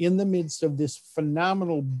 in the midst of this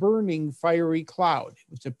phenomenal burning fiery cloud.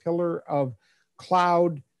 It was a pillar of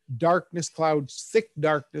cloud, darkness, clouds, thick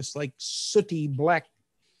darkness, like sooty black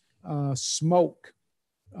smoke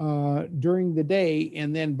during the day.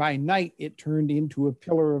 And then by night, it turned into a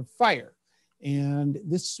pillar of fire. And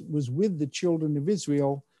this was with the children of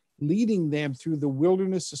Israel, leading them through the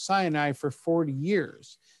wilderness of Sinai for 40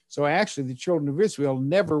 years. So actually, the children of Israel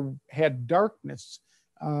never had darkness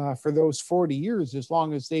for those 40 years, as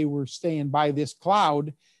long as they were staying by this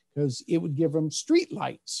cloud, because it would give them street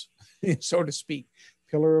lights, so to speak.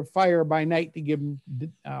 Pillar of fire by night to give them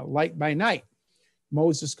light by night.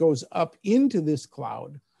 Moses goes up into this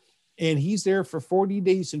cloud, and he's there for 40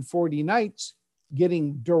 days and 40 nights,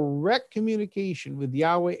 getting direct communication with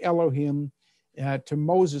Yahweh Elohim to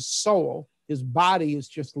Moses' soul. His body is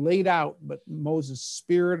just laid out, but Moses'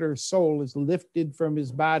 spirit or soul is lifted from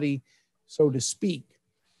his body, so to speak.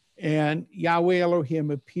 And Yahweh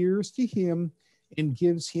Elohim appears to him and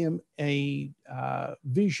gives him a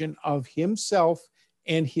vision of himself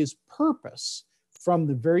and his purpose from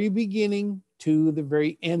the very beginning to the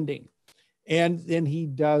very ending. And then he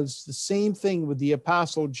does the same thing with the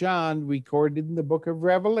Apostle John, recorded in the book of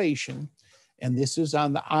Revelation. And this is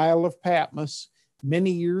on the Isle of Patmos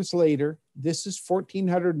many years later. This is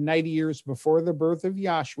 1490 years before the birth of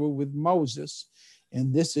Yahshua with Moses.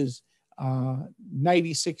 And this is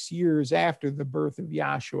 96 years after the birth of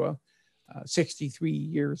Yahshua, 63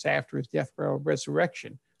 years after his death, burial,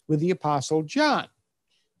 resurrection, with the Apostle John.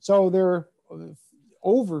 So they're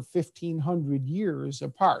over 1,500 years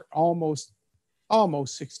apart, almost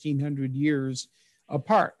 1,600 years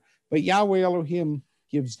apart. But Yahweh Elohim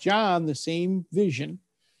gives John the same vision,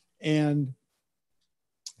 and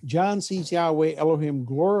John sees Yahweh Elohim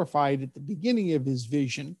glorified at the beginning of his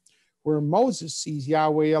vision, where Moses sees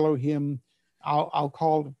Yahweh Elohim, I'll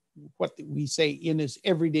call what we say in his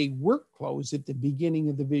everyday work clothes at the beginning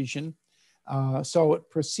of the vision. So it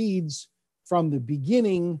proceeds from the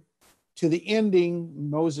beginning to the ending.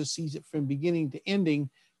 Moses sees it from beginning to ending,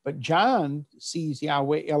 but John sees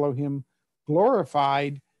Yahweh Elohim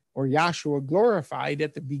glorified, or Yahshua glorified,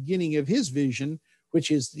 at the beginning of his vision,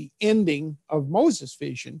 which is the ending of Moses'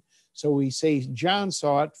 vision. So we say John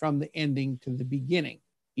saw it from the ending to the beginning.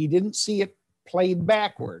 He didn't see it played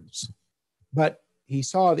backwards, but he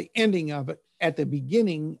saw the ending of it at the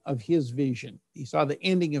beginning of his vision. He saw the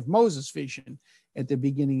ending of Moses' vision at the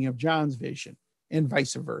beginning of John's vision, and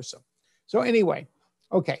vice versa. So anyway,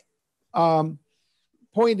 okay.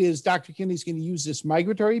 Point is, Dr. Kinley's going to use this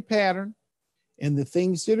migratory pattern, and the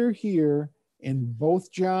things that are here in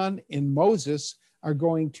both John and Moses are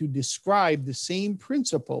going to describe the same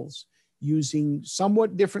principles using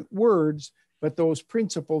somewhat different words, but those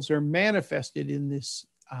principles are manifested in this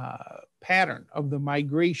pattern of the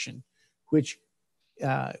migration, which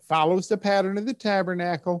follows the pattern of the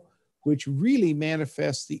tabernacle, which really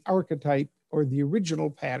manifests the archetype or the original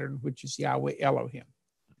pattern, which is Yahweh Elohim.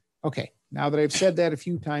 Okay, now that I've said that a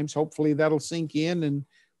few times, hopefully that'll sink in, and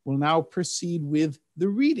we'll now proceed with the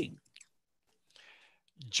reading.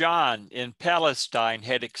 John in Palestine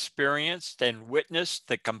had experienced and witnessed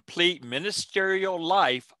the complete ministerial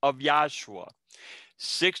life of Yahshua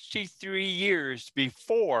 63 years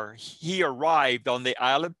before he arrived on the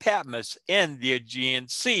Isle of Patmos in the Aegean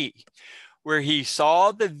Sea, where he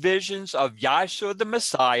saw the visions of Yahshua the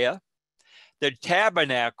Messiah, the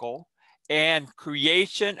tabernacle, and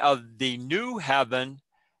creation of the new heaven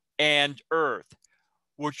and earth,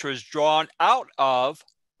 which was drawn out of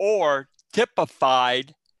or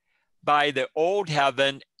typified by the old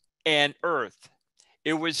heaven and earth.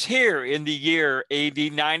 It was here in the year AD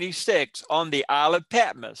 96 on the Isle of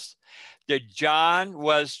Patmos that John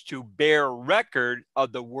was to bear record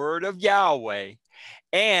of the word of Yahweh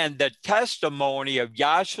and the testimony of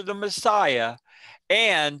Yahshua the Messiah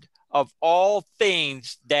and of all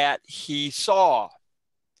things that he saw.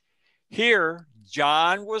 Here,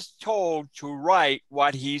 John was told to write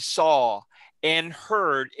what he saw and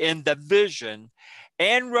heard in the vision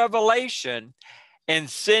and revelation, and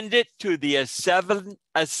send it to the 7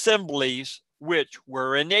 assemblies which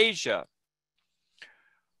were in Asia.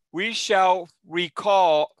 We shall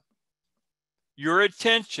recall your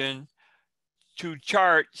attention to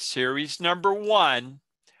chart series number 1,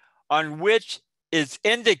 on which is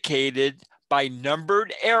indicated by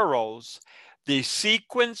numbered arrows the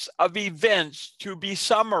sequence of events to be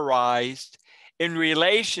summarized in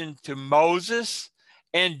relation to Moses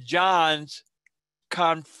and John's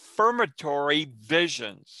confirmatory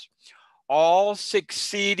visions. All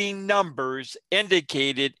succeeding numbers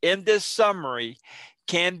indicated in this summary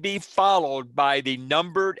can be followed by the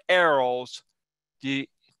numbered arrows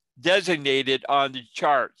designated on the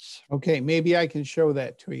charts. Okay, maybe I can show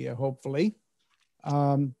that to you, hopefully.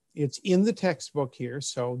 It's in the textbook here,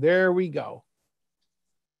 so there we go.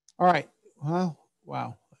 All right, well,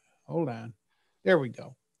 wow, hold on. There we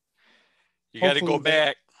go. You got to go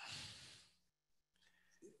back.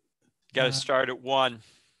 Got to start at 1.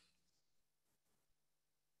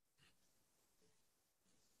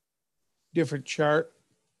 Different chart.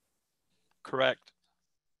 Correct.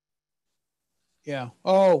 Yeah.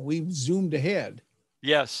 Oh, we've zoomed ahead.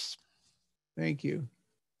 Yes. Thank you.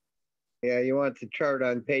 Yeah, you want the chart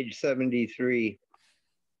on page 73.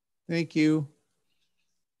 Thank you.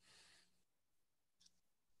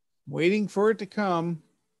 Waiting for it to come.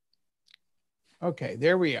 Okay,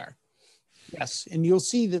 there we are. Yes, and you'll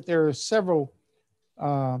see that there are several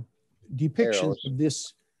depictions of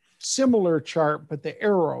this similar chart, but the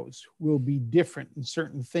arrows will be different, and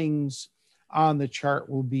certain things on the chart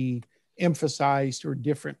will be emphasized or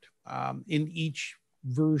different in each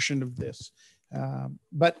version of this.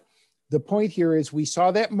 But the point here is we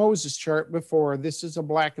saw that Moses chart before. This is a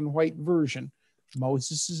black and white version.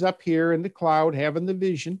 Moses is up here in the cloud having the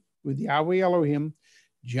vision with Yahweh Elohim.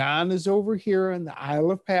 John is over here in the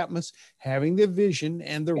Isle of Patmos having the vision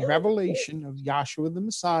and the revelation of Yahshua the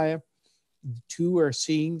Messiah. The two are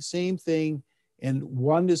seeing the same thing, and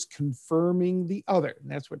one is confirming the other.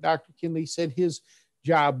 And that's what Dr. Kinley said his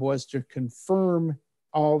job was to confirm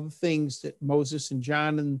all the things that Moses and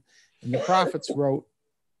John and the prophets wrote,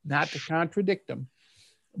 not to contradict them.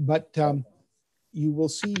 But you will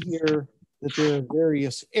see here that there are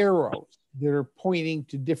various arrows that are pointing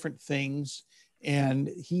to different things, and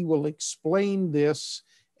he will explain this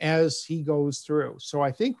as he goes through. So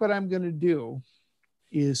I think what I'm going to do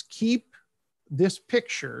is keep this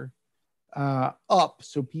picture up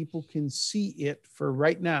so people can see it for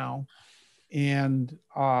right now. And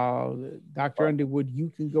Dr. Underwood, you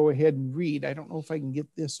can go ahead and read. I don't know if I can get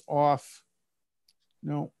this off.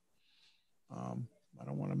 No, I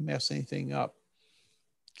don't want to mess anything up.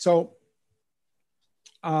 So,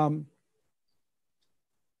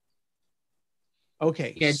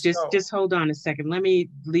 okay. Yeah, just hold on a second. Let me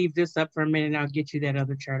leave this up for a minute and I'll get you that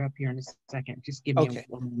other chart up here in a second. Just give me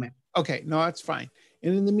one moment. Okay, no, that's fine.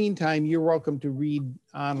 And in the meantime, you're welcome to read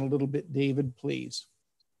on a little bit, David, please.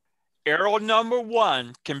 Arrow number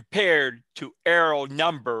 1 compared to arrow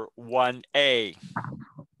number 1A.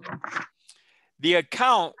 The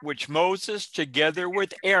account which Moses, together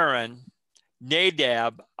with Aaron,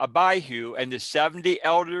 Nadab, Abihu, and the 70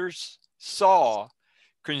 elders saw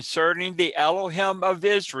concerning the Elohim of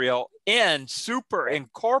Israel in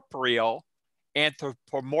superincorporeal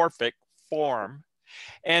anthropomorphic form,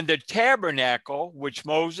 and the tabernacle which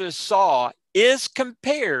Moses saw is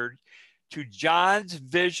compared to John's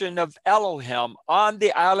vision of Elohim on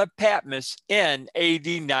the Isle of Patmos in AD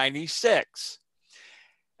 96.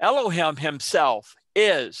 Elohim himself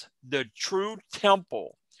is the true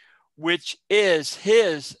temple, which is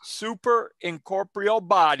his superincorporeal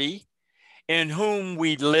body, in whom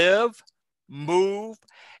we live, move,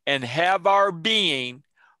 and have our being,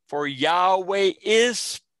 for Yahweh is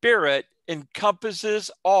spirit, encompasses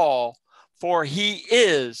all, for he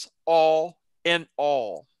is all in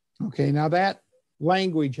all. Okay, now that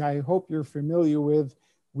language I hope you're familiar with.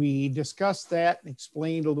 We discussed that and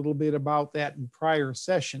explained a little bit about that in prior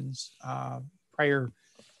sessions, real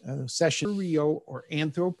or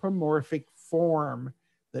anthropomorphic form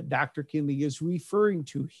that Dr. Kinley is referring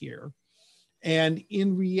to here. And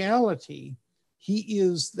in reality, he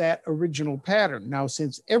is that original pattern. Now,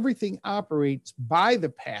 since everything operates by the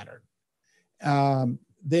pattern,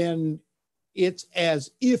 then it's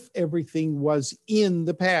as if everything was in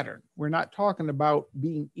the pattern. We're not talking about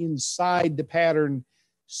being inside the pattern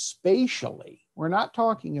spatially. We're not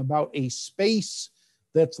talking about a space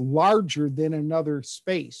that's larger than another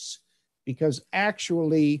space, because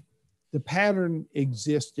actually the pattern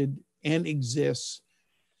existed and exists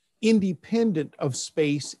independent of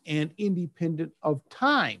space and independent of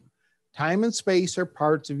time. Time and space are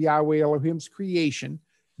parts of Yahweh Elohim's creation.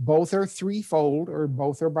 Both are threefold, or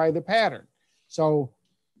both are by the pattern. So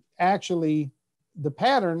actually, the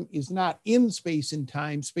pattern is not in space and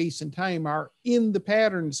time. Space and time are in the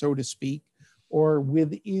pattern, so to speak, or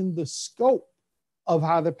within the scope of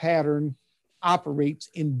how the pattern operates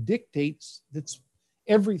and dictates that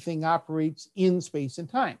everything operates in space and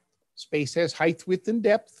time. Space has height, width, and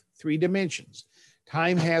depth, 3 dimensions.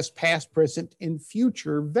 Time has past, present, and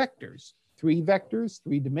future vectors, 3 vectors,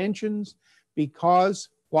 3 dimensions. Because,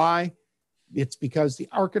 why? It's because the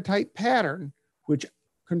archetype pattern, which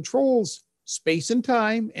controls space and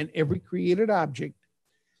time and every created object,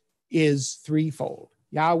 is threefold.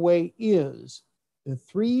 Yahweh is the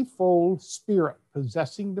threefold spirit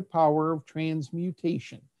possessing the power of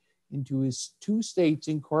transmutation into his 2 states,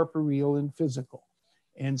 incorporeal and physical.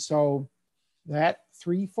 And so that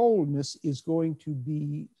threefoldness is going to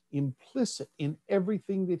be implicit in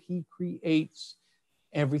everything that he creates.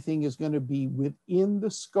 Everything is going to be within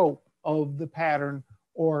the scope of the pattern,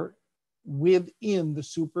 or within the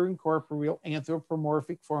superincorporeal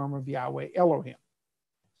anthropomorphic form of Yahweh Elohim.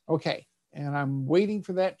 Okay, and I'm waiting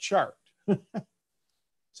for that chart.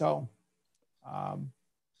 So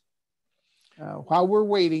while we're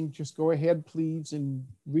waiting, just go ahead, please, and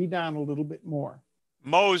read on a little bit more.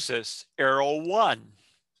 Moses, arrow 1.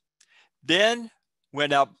 Then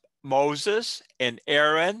went up Moses and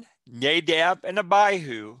Aaron, Nadab and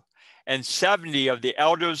Abihu, and 70 of the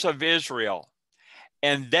elders of Israel.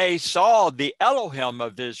 And they saw the Elohim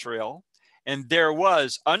of Israel, and there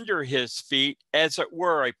was under his feet, as it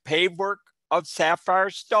were, a pavework of sapphire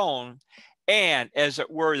stone, and as it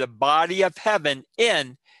were, the body of heaven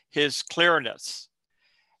in his clearness.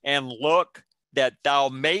 And look, that thou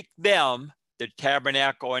make them, the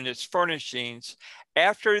tabernacle and its furnishings,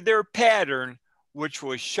 after their pattern, which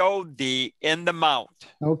was showed thee in the mount.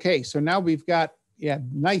 Okay, so now we've got,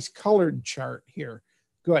 nice colored chart here.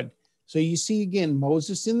 Good. So you see again,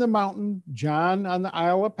 Moses in the mountain, John on the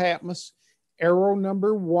Isle of Patmos, arrow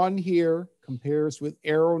number 1 here, compares with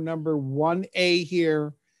arrow number 1A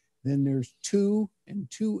here. Then there's 2 and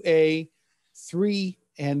 2A, 3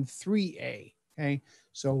 and 3A, okay?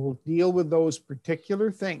 So we'll deal with those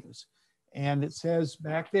particular things. And it says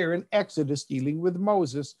back there in Exodus, dealing with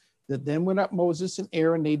Moses, that then went up Moses and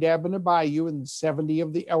Aaron, Nadab and Abihu, and 70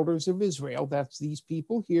 of the elders of Israel. That's these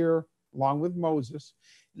people here, along with Moses.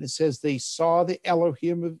 And it says they saw the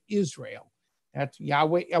Elohim of Israel. That's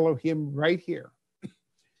Yahweh Elohim right here.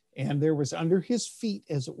 And there was under his feet,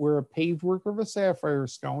 as it were, a paved work of a sapphire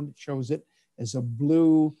stone. It shows it as a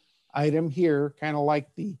blue item here, kind of like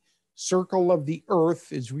the circle of the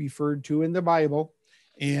earth is referred to in the Bible.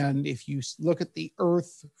 And if you look at the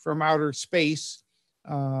earth from outer space,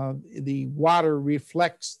 the water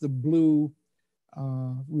reflects the blue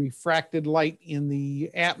refracted light in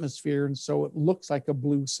the atmosphere. And so it looks like a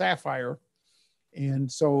blue sapphire.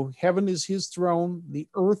 And so heaven is his throne. The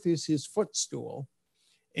earth is his footstool.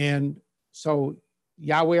 And so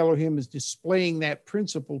Yahweh Elohim is displaying that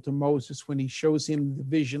principle to Moses when he shows him the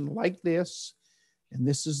vision like this. And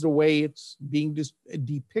this is the way it's being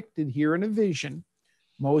depicted here in a vision.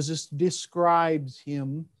 Moses describes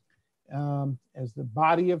him as the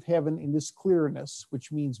body of heaven in this clearness, which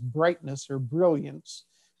means brightness or brilliance.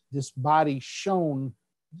 This body shone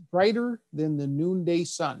brighter than the noonday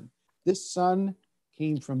sun. This sun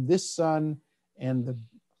came from this sun, and the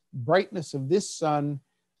brightness of this sun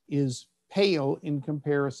is pale in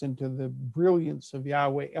comparison to the brilliance of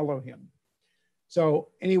Yahweh Elohim. So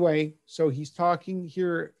anyway, so he's talking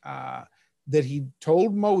here that he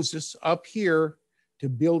told Moses up here to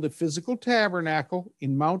build a physical tabernacle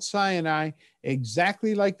in Mount Sinai,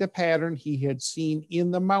 exactly like the pattern he had seen in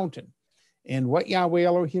the mountain. And what Yahweh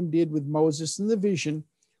Elohim did with Moses in the vision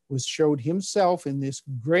was showed himself in this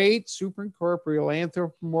great superincorporeal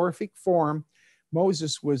anthropomorphic form.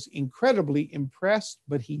 Moses was incredibly impressed,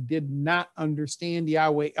 but he did not understand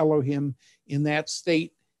Yahweh Elohim in that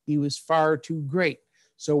state. He was far too great.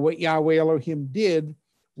 So what Yahweh Elohim did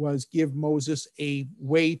was give Moses a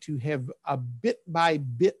way to have a bit by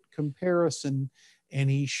bit comparison. And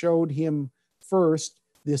he showed him first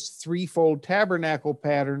this threefold tabernacle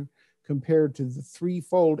pattern compared to the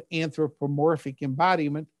threefold anthropomorphic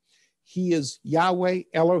embodiment. He is Yahweh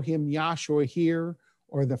Elohim Yahshua here,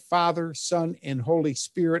 or the Father, Son, and Holy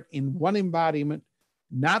Spirit in one embodiment,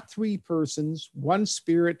 not three persons, one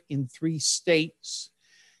spirit in three states.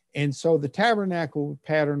 And so the tabernacle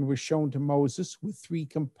pattern was shown to Moses with three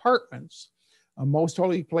compartments: a most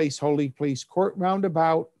holy place, court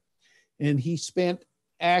roundabout. And he spent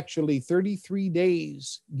actually 33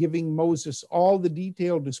 days giving Moses all the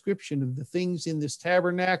detailed description of the things in this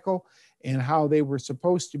tabernacle and how they were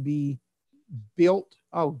supposed to be built.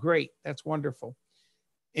 Oh, great. That's wonderful.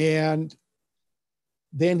 And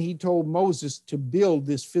then he told Moses to build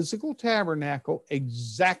this physical tabernacle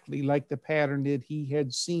exactly like the pattern that he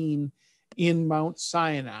had seen in Mount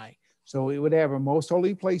Sinai. So it would have a most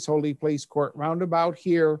holy place, court roundabout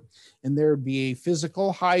here, and there would be a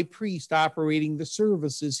physical high priest operating the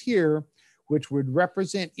services here, which would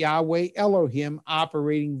represent Yahweh Elohim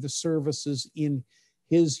operating the services in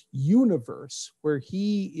his universe, where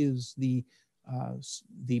he is the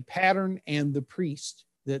pattern and the priest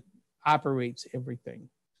that operates everything.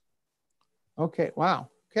 Okay, wow.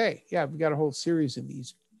 Okay, yeah, we've got a whole series of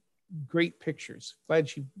these great pictures.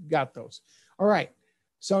 Glad you got those. All right,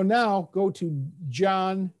 so now go to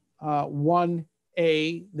John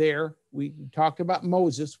 1a there. We talked about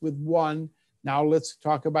Moses with 1. Now let's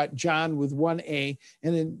talk about John with 1a.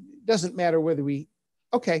 And it doesn't matter whether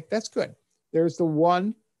okay, that's good. There's the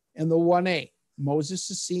 1 and the 1a. Moses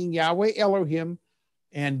is seeing Yahweh Elohim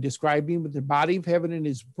and describing with the body of heaven in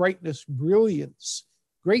his brightness, brilliance,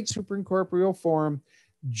 great superincorporeal form.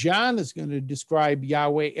 John is going to describe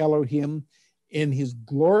Yahweh Elohim in his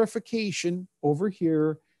glorification over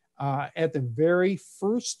here at the very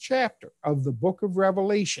first chapter of the book of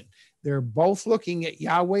Revelation. They're both looking at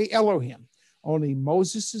Yahweh Elohim, only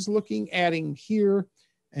Moses is looking at him here.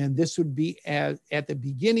 And this would be at the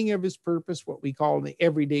beginning of his purpose, what we call the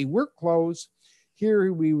everyday work clothes. Here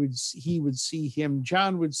he would see him,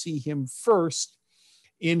 John would see him first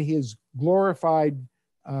in his glorified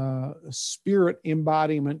spirit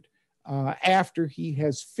embodiment after he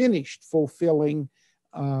has finished fulfilling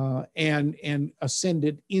and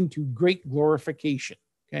ascended into great glorification.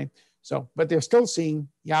 Okay, so, but they're still seeing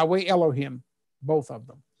Yahweh Elohim, both of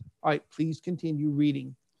them. All right, please continue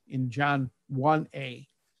reading in John 1a.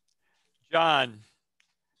 John,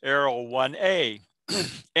 arrow 1a.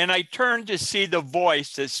 And I turned to see the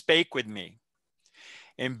voice that spake with me.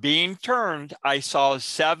 And being turned, I saw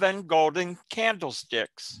 7 golden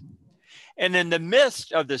candlesticks. And in the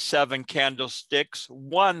midst of the 7 candlesticks,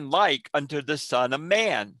 one like unto the Son of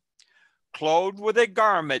Man, clothed with a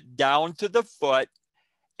garment down to the foot,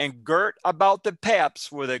 and girt about the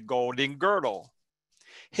paps with a golden girdle.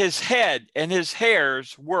 His head and his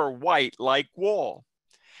hairs were white like wool,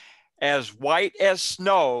 as white as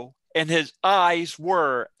snow, and his eyes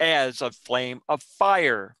were as a flame of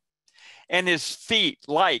fire, and his feet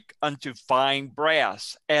like unto fine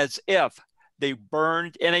brass, as if they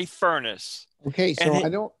burned in a furnace. Okay, so I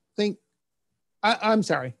don't think, I'm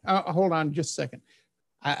sorry, hold on just a second.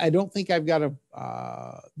 I don't think I've got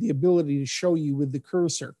the ability to show you with the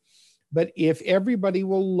cursor, but if everybody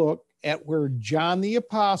will look at where John the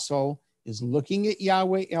Apostle is looking at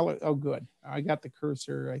Yahweh, oh good, I got the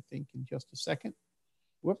cursor, I think, in just a second.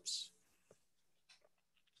 Whoops.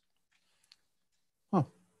 Huh.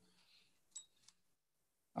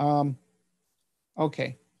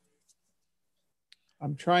 Okay.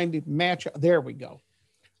 I'm trying to match, there we go.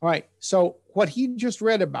 All right, so what he just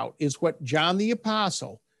read about is what John the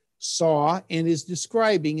Apostle saw and is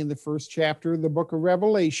describing in the first chapter of the book of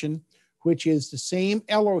Revelation, which is the same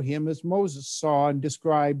Elohim as Moses saw and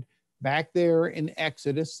described back there in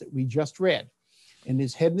Exodus that we just read. And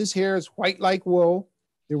his head and his hair is white like wool.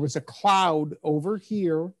 There was a cloud over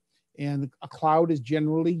here, and a cloud is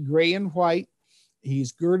generally gray and white.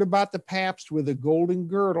 He's girded about the paps with a golden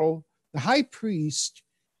girdle. The high priest,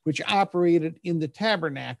 which operated in the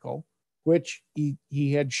tabernacle, which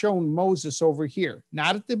he had shown Moses over here,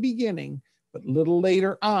 not at the beginning, but a little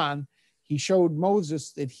later on, he showed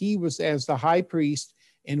Moses that he was as the high priest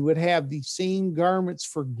and would have the same garments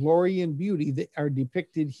for glory and beauty that are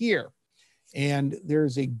depicted here. And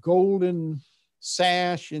there's a golden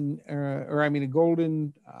sash and, a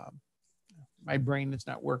golden, my brain is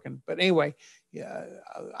not working, but anyway,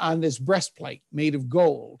 on this breastplate made of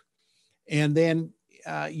gold. And then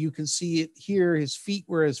you can see it here. His feet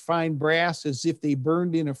were as fine brass as if they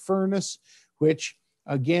burned in a furnace, which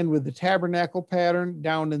again, with the tabernacle pattern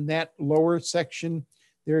down in that lower section,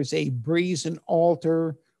 there's a brazen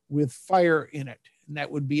altar with fire in it. And that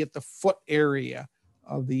would be at the foot area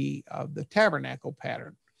of the tabernacle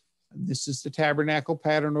pattern. And this is the tabernacle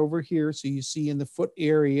pattern over here. So you see in the foot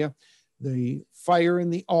area, the fire in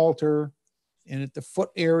the altar, and at the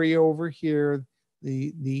foot area over here,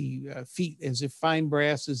 the feet as if fine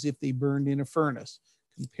brass, as if they burned in a furnace,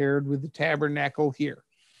 compared with the tabernacle here.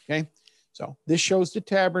 Okay, so this shows the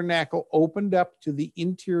tabernacle opened up to the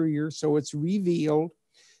interior, so it's revealed.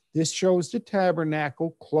 This shows the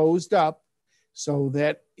tabernacle closed up so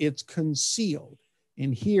that it's concealed.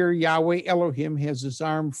 And here Yahweh Elohim has his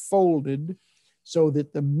arm folded so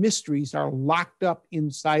that the mysteries are locked up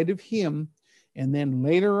inside of him. And then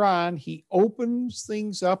later on, he opens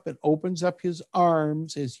things up and opens up his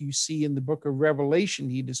arms, as you see in the book of Revelation,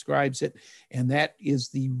 he describes it. And that is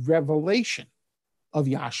the revelation of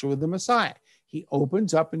Yahshua the Messiah. He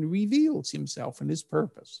opens up and reveals himself and his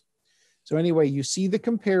purpose. So anyway, you see the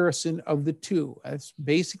comparison of the two. That's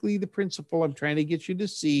basically the principle I'm trying to get you to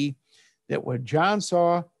see, that what John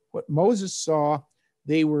saw, what Moses saw,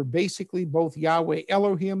 they were basically both Yahweh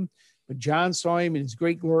Elohim, but John saw him in his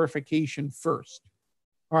great glorification first.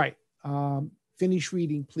 All right, finish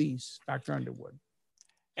reading, please, Dr. Underwood.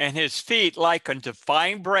 And his feet like unto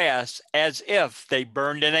fine brass, as if they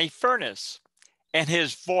burned in a furnace, and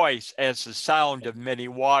his voice as the sound of many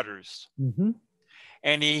waters. Mm-hmm.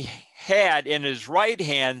 And he had in his right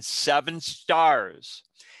hand 7 stars,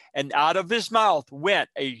 and out of his mouth went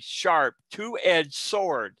a sharp 2-edged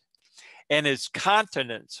sword, and his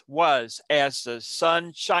countenance was as the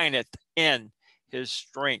sun shineth in his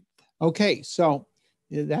strength. Okay, so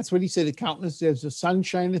that's what he said. The countenance as the sun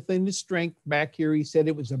shineth in his strength. Back here, he said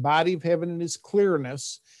it was the body of heaven in his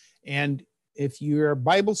clearness. And if you're a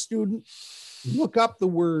Bible student, look up the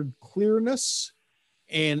word clearness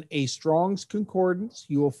and a Strong's Concordance.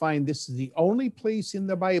 You will find this is the only place in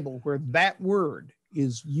the Bible where that word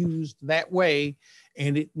is used that way,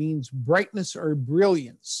 and it means brightness or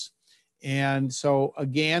brilliance. And so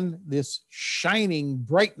again, this shining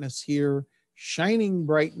brightness here,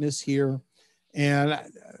 and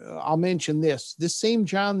I'll mention this same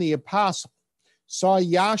John the Apostle saw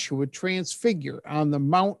Yahshua transfigure on the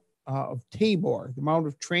Mount of Tabor, the Mount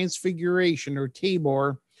of Transfiguration or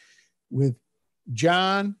Tabor, with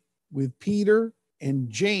John, with Peter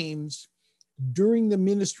and James during the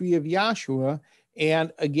ministry of Yahshua.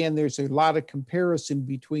 And again, there's a lot of comparison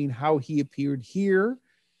between how he appeared here,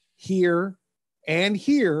 and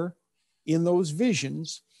here in those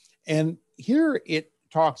visions. And here it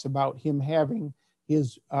talks about him having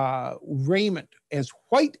his raiment as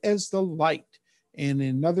white as the light. And in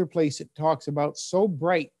another place, it talks about so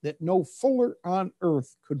bright that no fuller on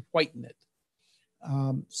earth could whiten it.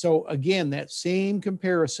 So again, that same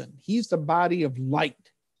comparison. He's the body of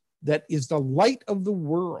light that is the light of the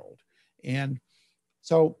world. And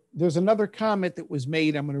so there's another comment that was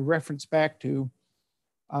made I'm going to reference back to.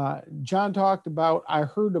 John talked about, I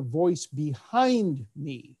heard a voice behind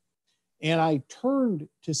me, and I turned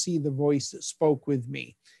to see the voice that spoke with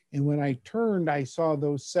me. And when I turned, I saw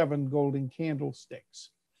those 7 golden candlesticks,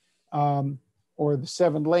 or the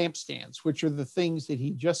 7 lampstands, which are the things that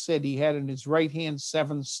he just said he had in his right hand,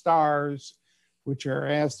 7 stars, which are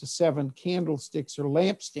as the 7 candlesticks or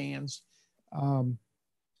lampstands.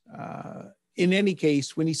 In any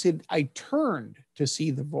case, when he said, I turned to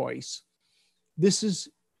see the voice, this is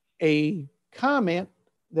a comment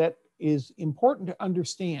that is important to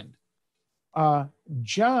understand.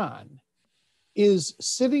 John is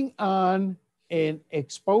sitting on an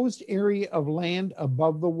exposed area of land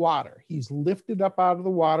above the water. He's lifted up out of the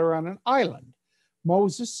water on an island.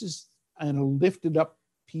 Moses is on a lifted up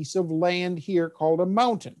piece of land here called a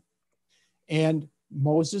mountain. And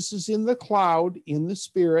Moses is in the cloud, in the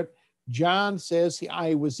spirit. John says,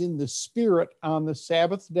 I was in the spirit on the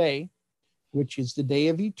Sabbath day, which is the day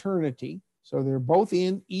of eternity. So they're both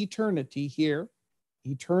in eternity here,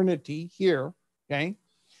 okay?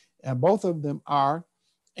 Both of them are.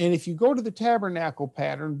 And if you go to the tabernacle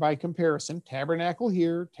pattern by comparison, tabernacle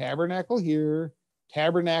here, tabernacle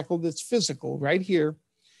that's physical right here.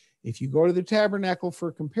 If you go to the tabernacle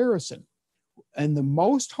for comparison, and the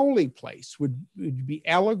most holy place would be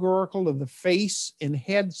allegorical of the face and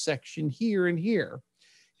head section here and here.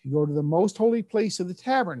 If you go to the most holy place of the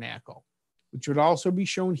tabernacle, which would also be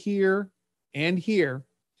shown here and here,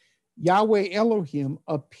 Yahweh Elohim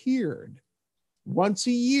appeared once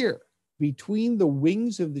a year between the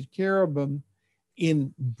wings of the cherubim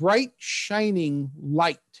in bright shining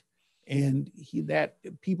light. And that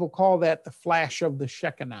people call that the flash of the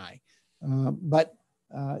Shekinah.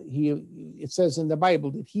 It says in the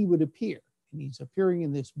Bible that he would appear, and he's appearing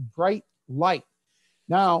in this bright light.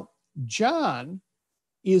 Now, John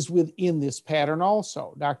is within this pattern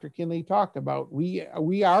also. Dr. Kinley talked about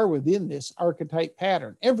we are within this archetype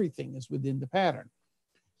pattern. Everything is within the pattern.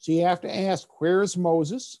 So you have to ask, where is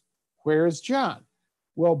Moses? Where is John?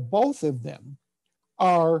 Well, both of them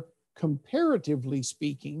are, comparatively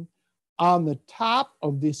speaking, on the top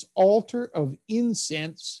of this altar of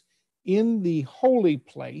incense in the holy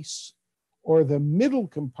place, or the middle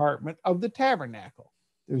compartment of the tabernacle.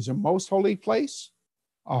 There's a most holy place,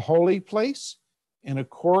 a holy place, and a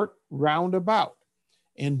court round about.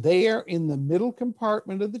 And there in the middle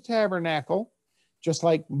compartment of the tabernacle, just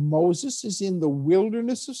like Moses is in the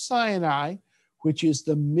wilderness of Sinai, which is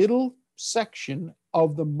the middle section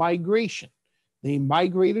of the migration. They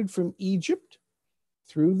migrated from Egypt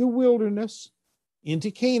through the wilderness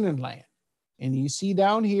into Canaan land. And you see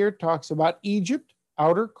down here, it talks about Egypt,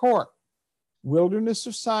 outer court, wilderness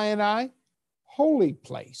of Sinai, holy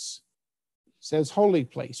place. It says holy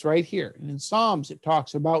place right here. And in Psalms, it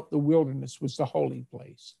talks about the wilderness was the holy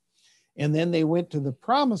place. And then they went to the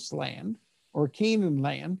promised land, or Canaan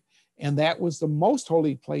land, and that was the most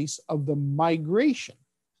holy place of the migration.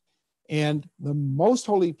 And the most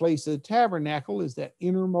holy place of the tabernacle is that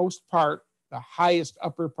innermost part, the highest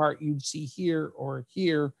upper part you'd see here or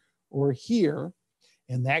here or here.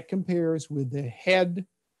 And that compares with the head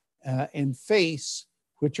and face,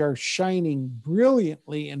 which are shining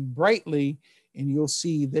brilliantly and brightly. And you'll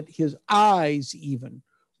see that his eyes even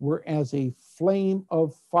were as a flame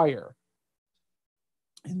of fire.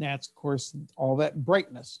 And that's, of course, all that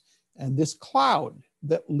brightness. And this cloud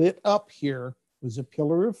that lit up here was a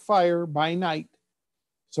pillar of fire by night.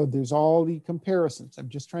 So there's all the comparisons. I'm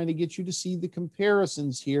just trying to get you to see the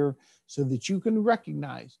comparisons here so that you can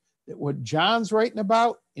recognize that what John's writing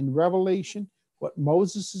about in Revelation, what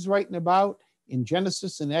Moses is writing about in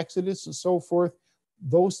Genesis and Exodus and so forth,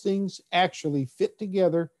 those things actually fit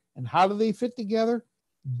together. And how do they fit together?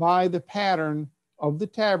 By the pattern of the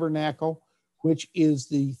tabernacle, which is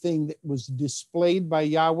the thing that was displayed by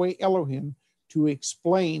Yahweh Elohim to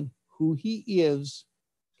explain who he is,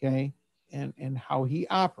 okay, and how he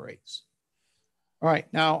operates. All right,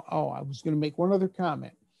 now, I was going to make one other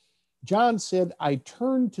comment. John said, I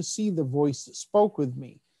turned to see the voice that spoke with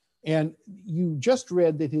me. And you just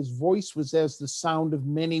read that his voice was as the sound of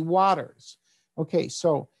many waters. Okay,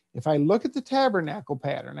 so if I look at the tabernacle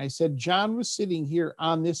pattern, I said John was sitting here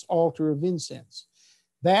on this altar of incense.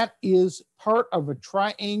 That is part of a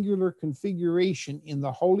triangular configuration in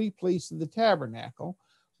the holy place of the tabernacle,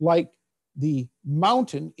 like the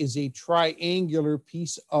mountain is a triangular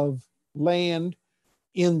piece of land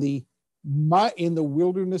in the in the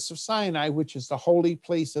wilderness of Sinai, which is the holy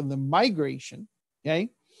place of the migration, okay?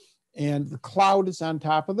 And the cloud is on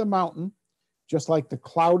top of the mountain, just like the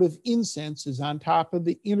cloud of incense is on top of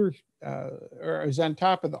the or is on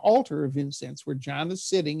top of the altar of incense where John is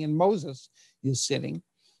sitting and Moses is sitting.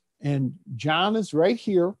 And John is right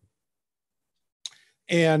here.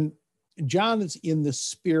 And John is in the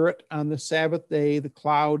spirit on the Sabbath day, the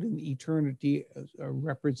cloud and eternity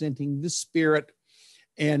representing the spirit.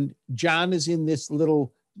 And John is in this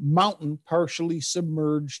little mountain, partially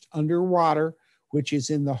submerged underwater, which is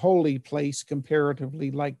in the holy place,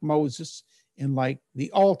 comparatively like Moses and like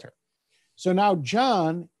the altar. So now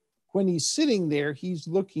John, when he's sitting there, he's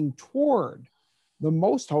looking toward the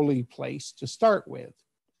most holy place to start with,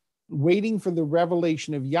 waiting for the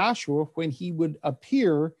revelation of Yahshua when he would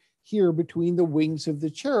appear here between the wings of the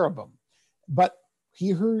cherubim. But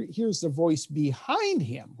he hears the voice behind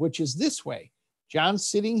him, which is this way. John's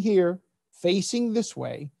sitting here facing this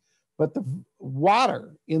way, but the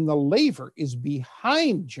water in the laver is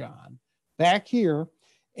behind John back here.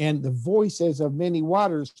 And the voice as of many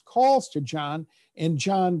waters calls to John, and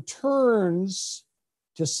John turns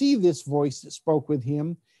to see this voice that spoke with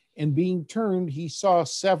him. And being turned, he saw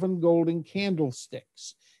 7 golden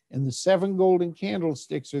candlesticks. And the 7 golden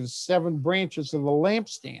candlesticks, or the 7 branches of the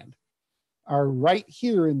lampstand, are right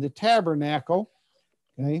here in the tabernacle.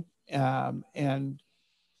 Okay.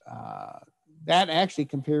 That actually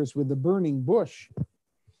compares with the burning bush.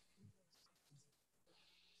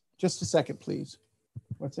 Just a second, please.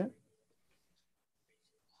 What's that?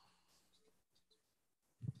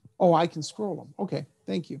 Oh, I can scroll them. Okay,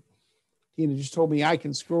 thank you. Tina just told me I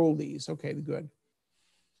can scroll these. Okay, good.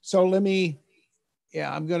 So let me,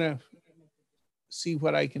 I'm going to see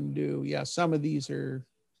what I can do. Yeah, some of these are,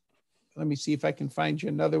 let me see if I can find you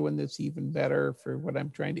another one that's even better for what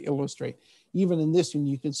I'm trying to illustrate. Even in this one,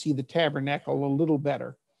 you can see the tabernacle a little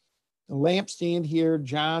better. The lampstand here,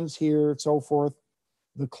 John's here, and so forth.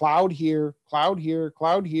 The cloud here, cloud here,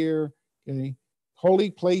 cloud here, okay?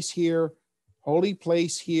 Holy place here,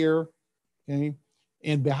 okay?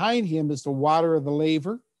 And behind him is the water of the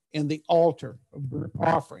laver and the altar of burnt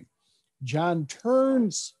offering. John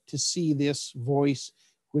turns to see this voice,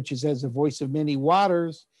 which is as the voice of many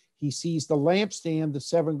waters. He sees the lampstand, the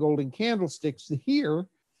 7 golden candlesticks here.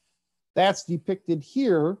 That's depicted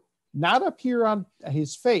here, not up here on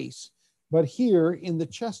his face, but here in the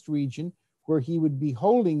chest region, where he would be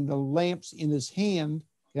holding the lamps in his hand,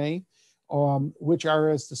 okay, which are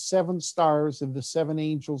as the 7 stars of the 7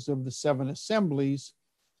 angels of the 7 assemblies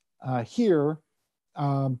here.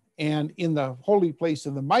 And in the holy place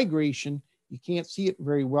of the migration, you can't see it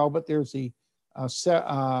very well, but there's a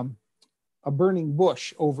burning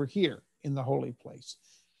bush over here in the holy place.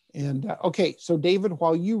 And okay, so David,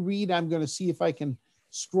 while you read, I'm going to see if I can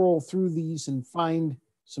scroll through these and find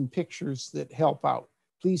some pictures that help out.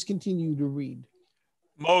 Please continue to read.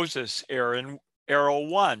 Moses, arrow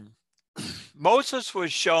 1. Moses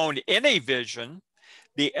was shown in a vision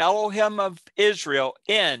the Elohim of Israel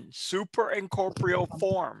in superincorporeal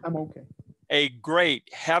form. I'm okay. A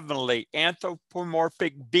great heavenly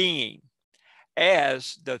anthropomorphic being,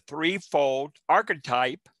 as the threefold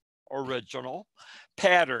archetype, original,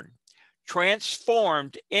 pattern,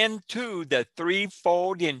 transformed into the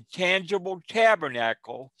threefold intangible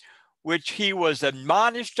tabernacle, which he was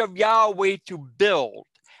admonished of Yahweh to build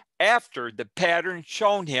after the pattern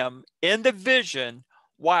shown him in the vision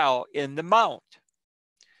while in the mount.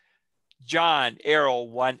 John, arrow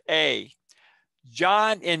 1a.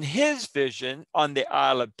 John, in his vision on the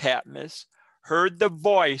Isle of Patmos, heard the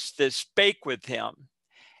voice that spake with him,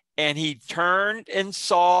 and he turned and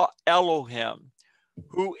saw Elohim,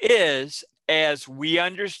 who is, as we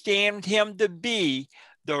understand him to be,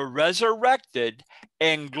 the resurrected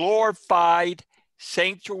and glorified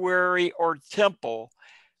sanctuary or temple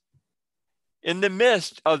in the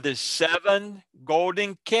midst of the 7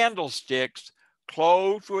 golden candlesticks,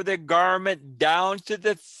 clothed with a garment down to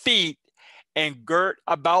the feet and girt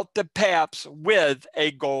about the paps with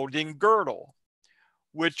a golden girdle,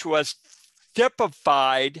 which was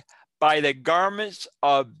typified by the garments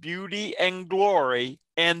of beauty and glory,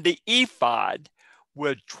 and the ephod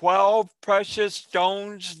with 12 precious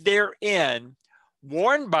stones therein,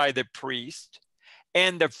 worn by the priest,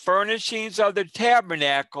 and the furnishings of the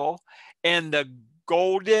tabernacle, and the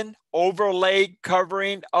golden overlaid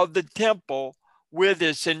covering of the temple with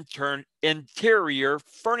its interior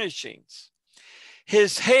furnishings.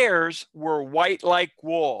 His hairs were white like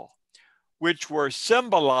wool, which were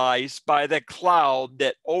symbolized by the cloud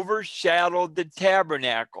that overshadowed the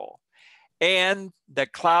tabernacle, and the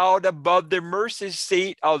cloud above the mercy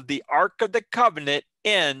seat of the Ark of the Covenant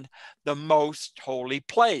in the most holy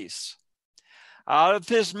place. Out of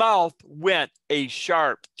his mouth went a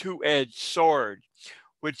sharp two-edged sword,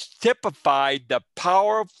 which typified the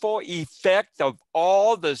powerful effect of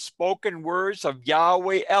all the spoken words of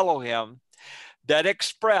Yahweh Elohim that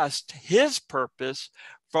expressed his purpose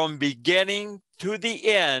from beginning to the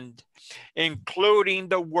end, including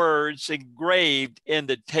the words engraved in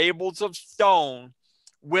the tables of stone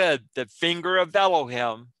with the finger of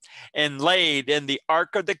Elohim and laid in the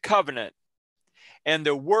Ark of the Covenant, and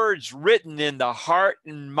the words written in the heart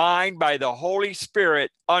and mind by the Holy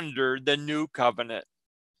Spirit under the new covenant.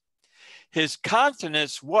 His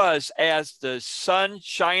countenance was as the sun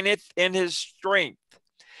shineth in his strength.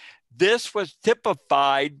 This was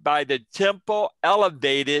typified by the temple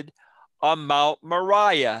elevated on Mount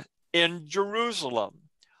Moriah in Jerusalem,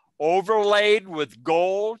 overlaid with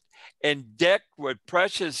gold and decked with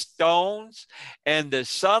precious stones, and the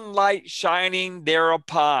sunlight shining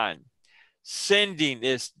thereupon, sending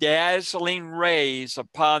its dazzling rays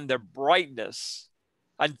upon the brightness,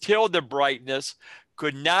 until the brightness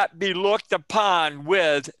could not be looked upon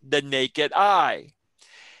with the naked eye.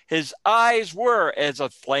 His eyes were as a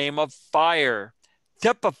flame of fire,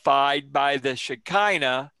 typified by the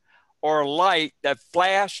Shekinah, or light that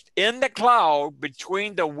flashed in the cloud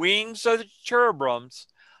between the wings of the cherubims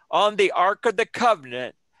on the Ark of the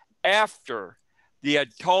Covenant after the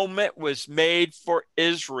atonement was made for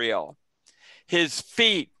Israel. His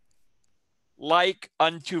feet like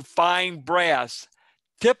unto fine brass,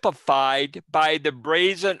 typified by the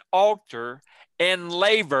brazen altar and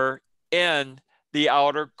laver in the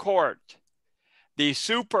outer court. The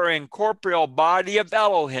superincorporeal body of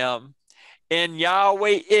Elohim in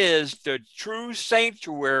Yahweh is the true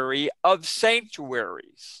sanctuary of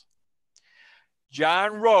sanctuaries.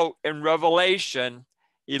 John wrote in Revelation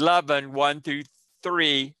 11,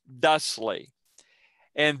 1-3, thusly,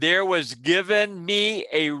 and there was given me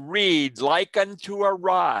a reed like unto a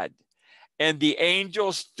rod, and the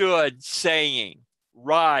angel stood, saying,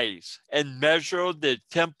 Rise and measure the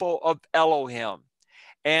temple of Elohim,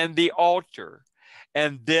 and the altar,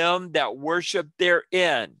 and them that worship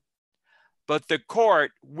therein. But the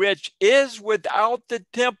court which is without the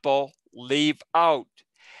temple leave out,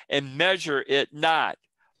 and measure it not,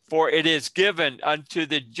 for it is given unto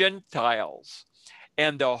the Gentiles.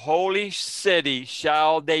 And the holy city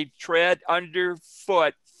shall they tread under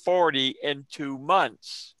foot 42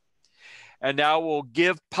 months. And I will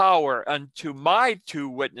give power unto my 2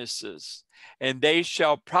 witnesses, and they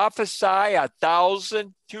shall prophesy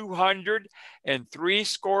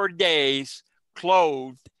 1,260 days,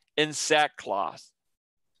 clothed in sackcloth.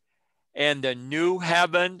 And the new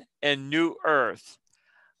heaven and new earth,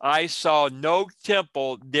 I saw no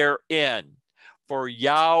temple therein, for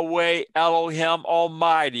Yahweh Elohim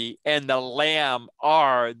Almighty and the Lamb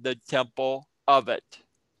are the temple of it.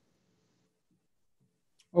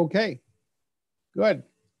 Okay, good.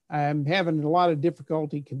 I'm having a lot of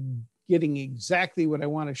difficulty getting exactly what I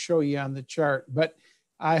want to show you on the chart, but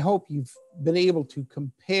I hope you've been able to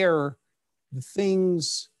compare the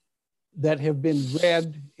things that have been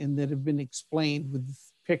read and that have been explained with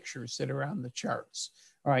pictures that are on the charts.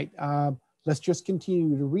 All right, let's just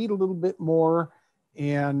continue to read a little bit more,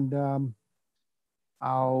 and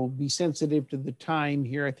I'll be sensitive to the time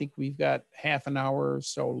here. I think we've got half an hour or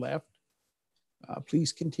so left.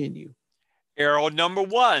 Please continue. Arrow number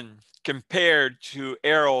 1 compared to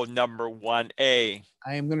arrow number 1A.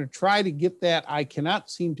 I am going to try to get that. I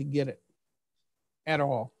cannot seem to get it at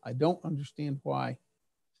all. I don't understand why.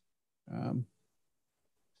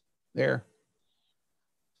 There.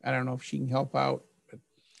 I don't know if she can help out. But.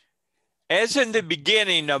 As in the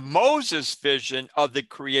beginning of Moses' vision of the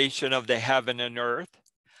creation of the heaven and earth,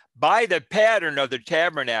 by the pattern of the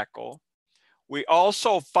tabernacle, we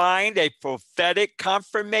also find a prophetic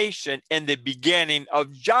confirmation in the beginning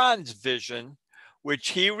of John's vision, which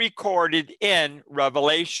he recorded in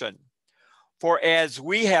Revelation. For as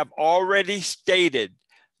we have already stated,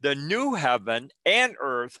 the new heaven and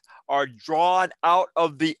earth are drawn out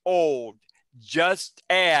of the old, just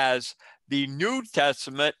as the New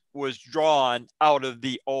Testament was drawn out of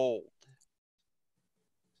the old.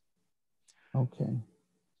 Okay,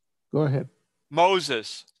 go ahead.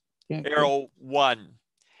 Moses, arrow 1.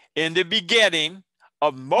 In the beginning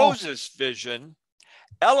of Moses' vision,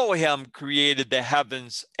 Elohim created the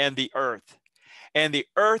heavens and the earth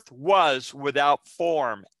was without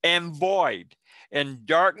form and void, and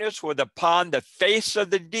darkness was upon the face of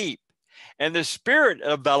the deep, and the Spirit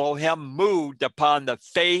of Elohim moved upon the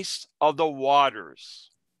face of the waters.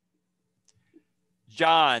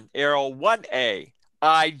 John, arrow 1A,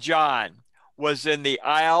 I, John, was in the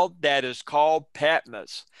isle that is called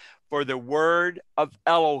Patmos for the word of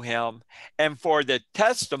Elohim and for the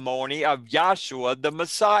testimony of Yahshua the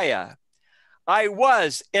Messiah. I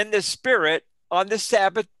was in the Spirit on the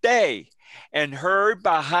Sabbath day and heard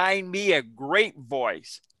behind me a great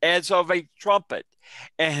voice as of a trumpet,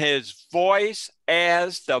 and his voice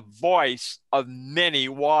as the voice of many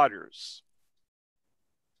waters.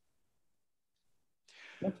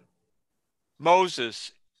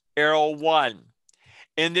 Moses, arrow 1.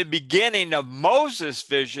 In the beginning of Moses'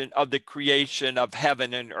 vision of the creation of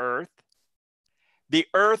heaven and earth, the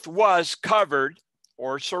earth was covered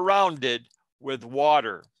or surrounded with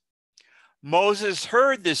water. Moses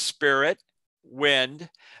heard the Spirit, wind,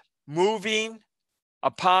 moving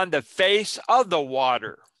upon the face of the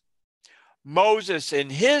water. Moses in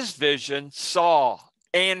his vision saw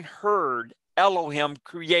and heard Elohim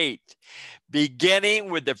create, beginning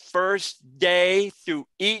with the first day through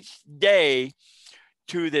each day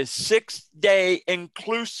to the sixth day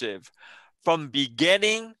inclusive, from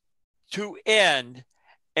beginning to end,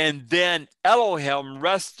 and then Elohim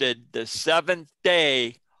rested the seventh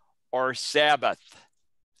day or Sabbath.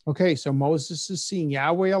 Okay, so Moses is seeing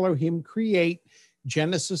Yahweh Elohim create.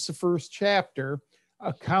 Genesis, the first chapter,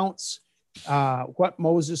 accounts what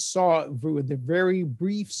Moses saw with a very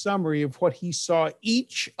brief summary of what he saw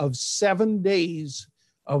each of 7 days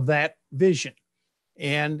of that vision.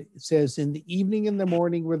 And it says, in the evening and the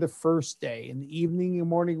morning were the first day, in the evening and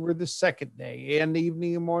morning were the second day, and the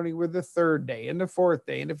evening and morning were the third day, and the fourth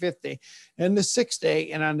day, and the fifth day, and the sixth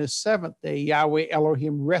day. And on the seventh day, Yahweh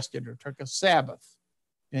Elohim rested or took a Sabbath.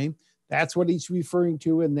 Okay, that's what he's referring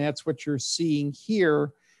to. And that's what you're seeing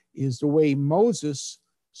here is the way Moses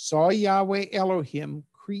saw Yahweh Elohim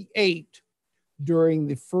create during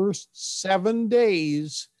the first 7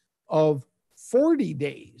 days of 40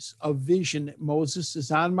 days of vision that Moses is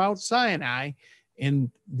on Mount Sinai, and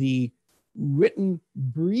the written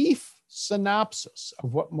brief synopsis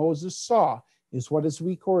of what Moses saw is what is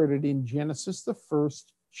recorded in Genesis, the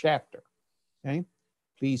first chapter. Okay,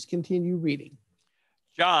 please continue reading.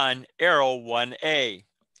 John, arrow 1A.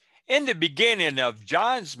 In the beginning of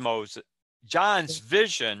John's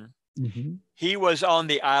vision, he was on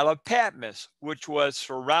the Isle of Patmos, which was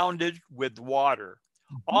surrounded with water,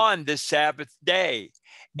 on the Sabbath day,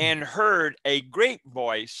 and heard a great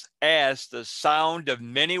voice as the sound of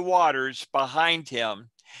many waters behind him.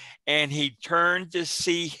 And he turned to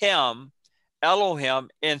see him, Elohim,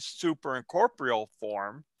 in superincorporeal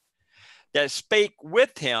form, that spake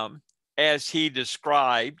with him, as he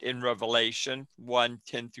described in Revelation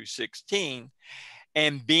 1:10-16.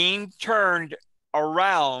 And being turned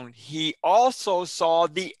around, he also saw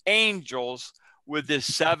the angels with the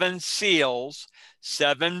 7 seals,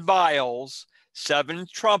 7 vials, 7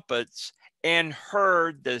 trumpets, and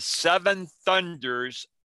heard the 7 thunders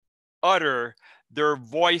utter their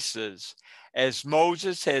voices, as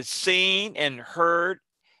Moses had seen and heard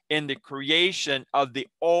in the creation of the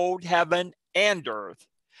old heaven and earth.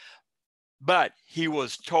 But he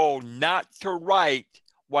was told not to write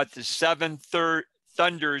what the 7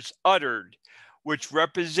 thunders uttered, which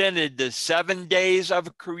represented the 7 days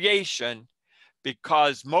of creation,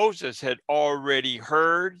 because Moses had already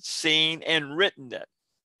heard, seen, and written it.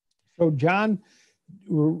 So John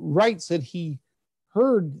writes that he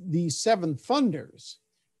heard these 7 thunders,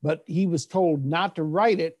 but he was told not to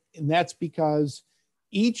write it. And that's because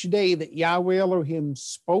each day that Yahweh Elohim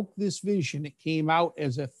spoke this vision, it came out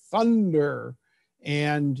as a thunder.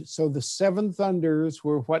 And so the 7 thunders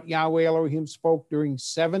were what Yahweh Elohim spoke during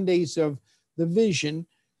 7 days of the vision.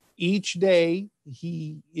 Each day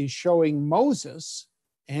he is showing Moses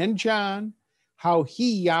and John how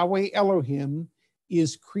he, Yahweh Elohim,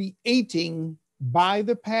 is creating by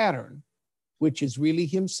the pattern, which is really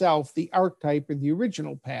himself, the archetype or the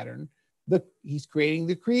original pattern. He's creating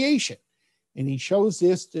the creation. And he shows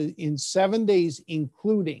this in 7 days,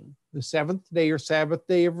 including the 7th day or Sabbath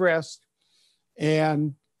day of rest.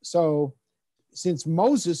 And so since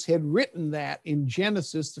Moses had written that in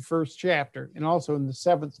Genesis, the first chapter, and also in the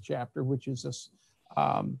 7th chapter, which is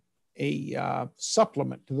a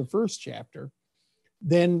supplement to the first chapter,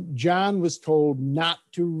 then John was told not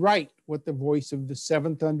to write what the voice of the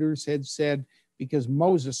 7 thunders had said, because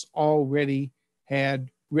Moses already had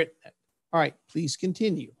written it. All right, please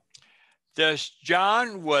continue. Thus,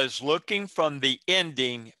 John was looking from the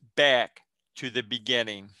ending back to the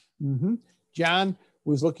beginning. John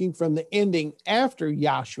was looking from the ending after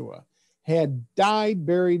Yahshua had died,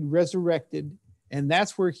 buried, resurrected, and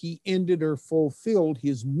that's where he ended or fulfilled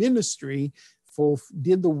his ministry,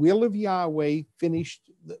 did the will of Yahweh,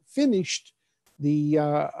 finished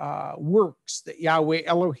the works that Yahweh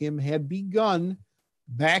Elohim had begun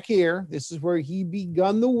back here. This is where he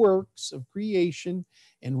begun the works of creation.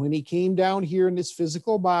 And when he came down here in his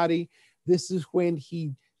physical body, this is when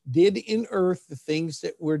he did in earth the things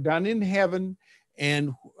that were done in heaven,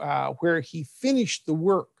 and where he finished the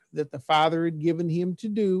work that the Father had given him to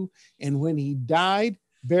do. And when he died,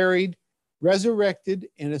 buried, resurrected,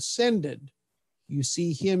 and ascended, you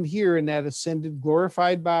see him here in that ascended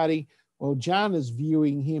glorified body. Well, John is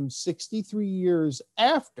viewing him 63 years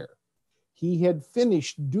after he had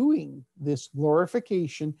finished doing this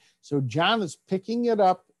glorification. So John is picking it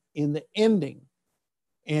up in the ending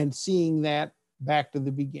and seeing that back to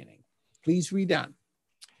the beginning. Please read on.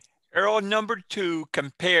 Arrow number 2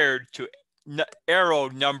 compared to arrow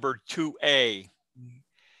number 2A.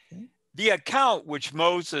 Okay. The account which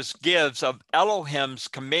Moses gives of Elohim's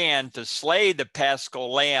command to slay the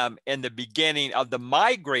Paschal lamb in the beginning of the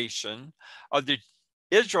migration of the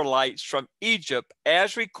Israelites from Egypt,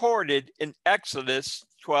 as recorded in Exodus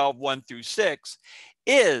 12:1-6,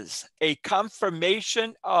 is a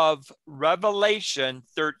confirmation of Revelation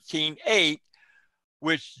 13:8,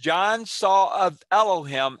 which John saw of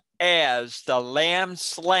Elohim as the lamb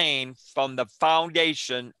slain from the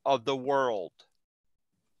foundation of the world.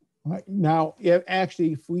 Right. Now,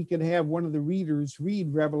 if we could have one of the readers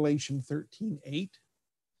read Revelation 13:8,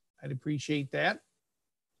 I'd appreciate that.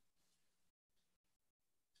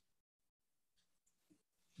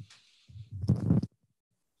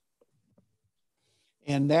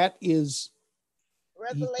 And that is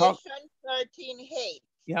Revelation 13:8.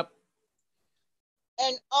 Yep.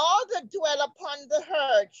 And all that dwell upon the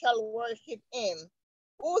earth shall worship him,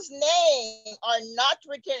 whose name are not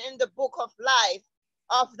written in the book of life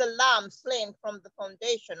of the Lamb slain from the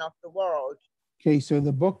foundation of the world. Okay, so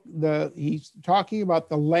he's talking about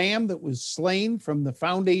the lamb that was slain from the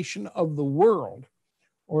foundation of the world,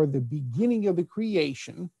 or the beginning of the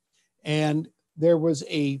creation. And there was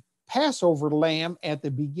a Passover lamb at the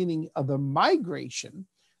beginning of the migration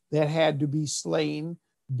that had to be slain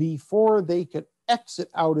before they could exit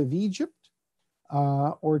out of Egypt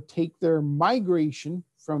or take their migration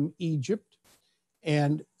from Egypt.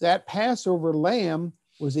 And that Passover lamb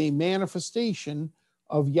was a manifestation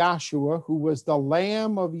of Yahshua, who was the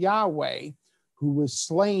Lamb of Yahweh, who was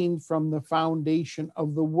slain from the foundation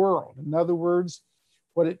of the world. In other words,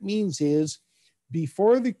 what it means is,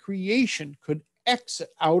 before the creation could exit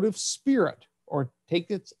out of spirit or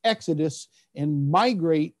take its exodus and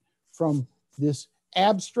migrate from this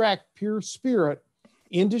abstract pure spirit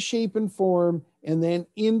into shape and form, and then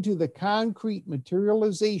into the concrete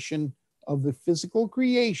materialization of the physical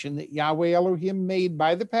creation that Yahweh Elohim made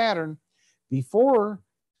by the pattern, before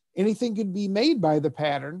anything could be made by the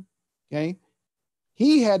pattern, okay,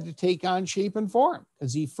 he had to take on shape and form,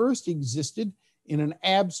 because he first existed in an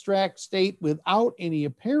abstract state without any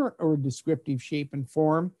apparent or descriptive shape and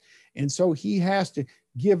form. And so he has to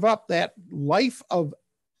give up that life of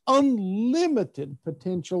unlimited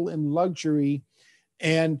potential and luxury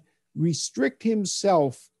and restrict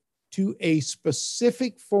himself to a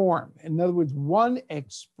specific form. In other words, one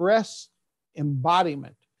express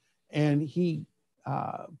embodiment. And he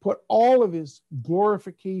put all of his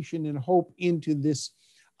glorification and hope into this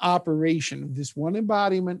operation, this one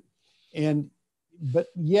embodiment. But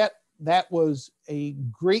yet that was a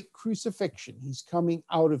great crucifixion. He's coming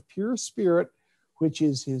out of pure spirit, which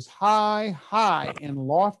is his high and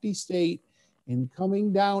lofty state, and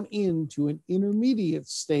coming down into an intermediate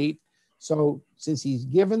state. So since he's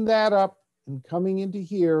given that up and coming into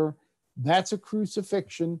here, that's a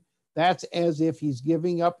crucifixion. That's as if he's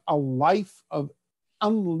giving up a life of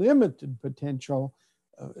unlimited potential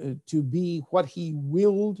to be what he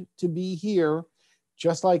willed to be here,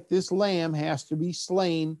 just like this lamb has to be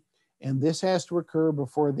slain, and this has to occur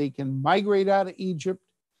before they can migrate out of Egypt.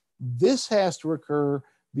 This has to occur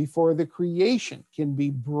before the creation can be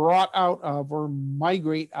brought out of or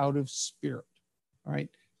migrate out of spirit. All right,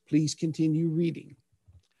 please continue reading.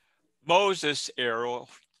 Moses, arrow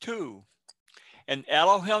 2. And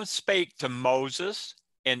Elohim spake to Moses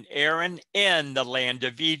and Aaron in the land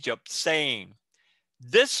of Egypt, saying,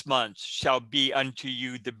 This month shall be unto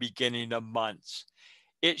you the beginning of months.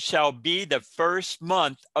 It shall be the first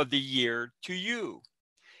month of the year to you.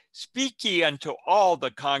 Speak ye unto all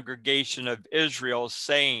the congregation of Israel,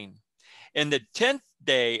 saying, In the 10th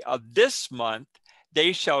day of this month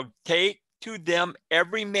they shall take to them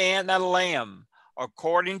every man a lamb,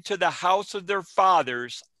 according to the house of their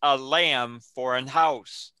fathers, a lamb for an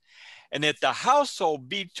house. And if the household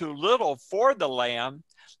be too little for the lamb,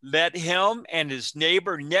 let him and his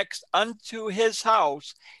neighbor next unto his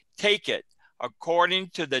house take it, according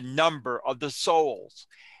to the number of the souls.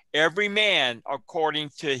 Every man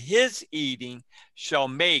according to his eating shall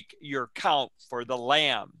make your count for the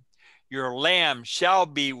lamb. Your lamb shall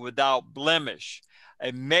be without blemish,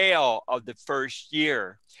 a male of the first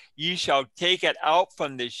year. Ye shall take it out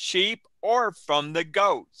from the sheep or from the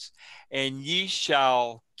goats, and ye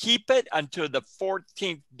shall keep it until the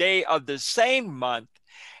 14th day of the same month,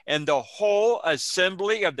 and the whole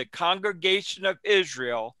assembly of the congregation of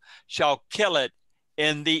Israel shall kill it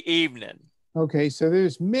in the evening. Okay, so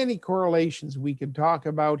there's many correlations we could talk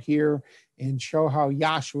about here and show how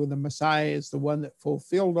Yahshua the Messiah is the one that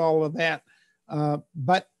fulfilled all of that.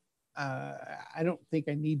 But I don't think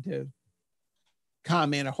I need to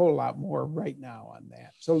comment a whole lot more right now on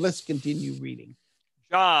that. So let's continue reading.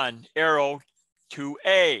 John, arrow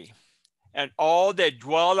 2a. And all that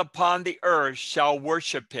dwell upon the earth shall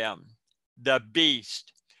worship him, the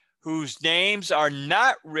beast, whose names are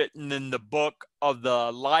not written in the book of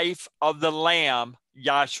the life of the Lamb,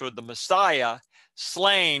 Yahshua the Messiah,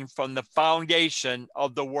 slain from the foundation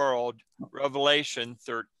of the world. Revelation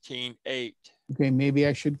 13:8. Okay, maybe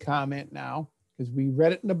I should comment now because we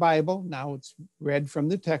read it in the Bible. Now it's read from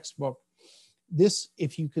the textbook. This,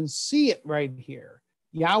 if you can see it right here,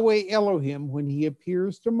 Yahweh Elohim, when he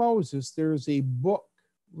appears to Moses, there's a book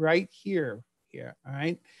right here. All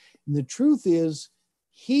right. And the truth is,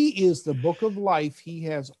 he is the book of life. He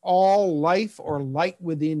has all life or light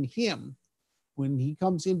within him when he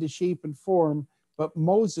comes into shape and form. But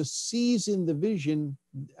Moses sees in the vision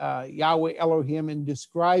Yahweh Elohim and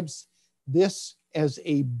describes this as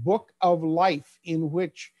a book of life in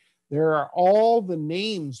which there are all the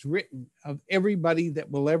names written of everybody that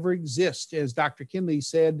will ever exist. As Dr. Kinley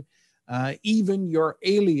said, even your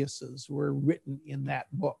aliases were written in that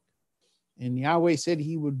book. And Yahweh said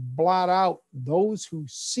he would blot out those who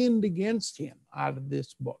sinned against him out of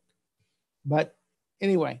this book. But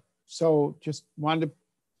anyway, so just wanted to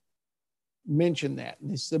mention that.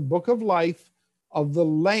 And it's the book of life of the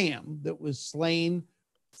Lamb that was slain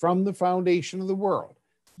from the foundation of the world,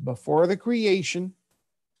 before the creation,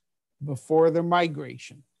 before the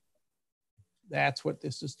migration. That's what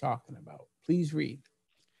this is talking about. Please read.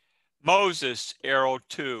 Moses, arrow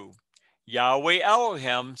 2. Yahweh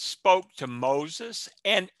Elohim spoke to Moses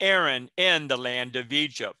and Aaron in the land of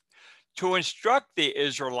Egypt to instruct the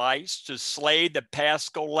Israelites to slay the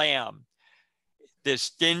Paschal lamb the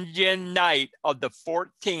Stygian night of the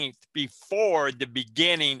 14th before the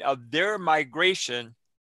beginning of their migration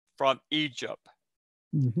from Egypt.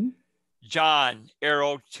 Mm-hmm. John,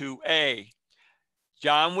 arrow 2a.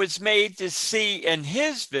 John was made to see in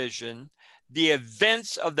his vision the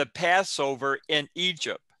events of the Passover in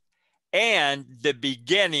Egypt and the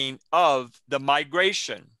beginning of the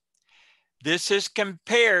migration. This is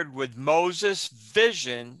compared with Moses'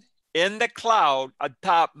 vision in the cloud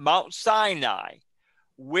atop Mount Sinai,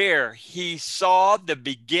 where he saw the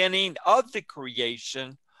beginning of the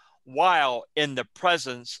creation while in the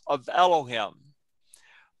presence of Elohim.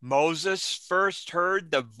 Moses first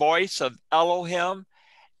heard the voice of Elohim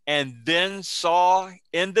and then saw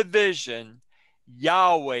in the vision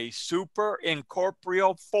Yahweh's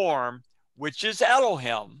superincorporeal form, which is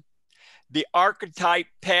Elohim, the archetype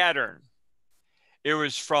pattern. It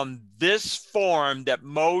was from this form that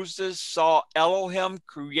Moses saw Elohim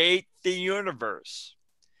create the universe.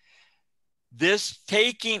 This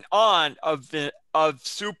taking on of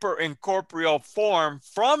superincorporeal form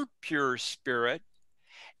from pure spirit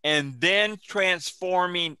and then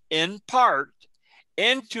transforming in part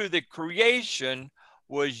into the creation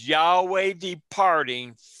was Yahweh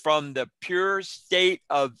departing from the pure state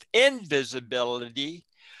of invisibility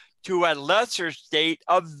to a lesser state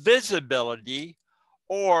of visibility,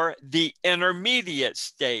 or the intermediate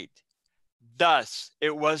state. Thus,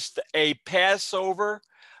 it was a Passover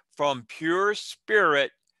from pure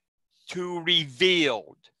spirit to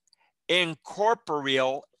revealed,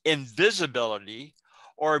 incorporeal invisibility,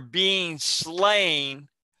 or being slain,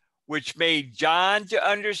 which made John to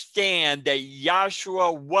understand that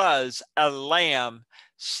Yahshua was a lamb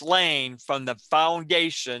slain from the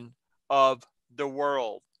foundation of the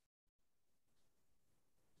world.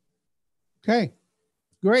 Okay,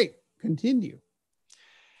 great. Continue.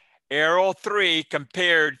 Arrow 3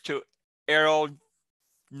 compared to arrow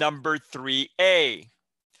number 3a.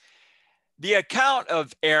 The account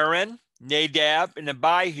of Aaron, Nadab, and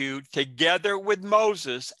Abihu, together with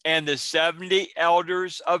Moses and the 70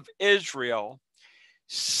 elders of Israel,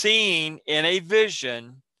 seeing in a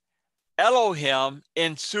vision Elohim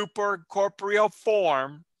in supercorporeal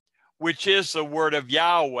form, which is the word of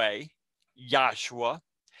Yahweh, Yahshua,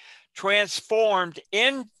 transformed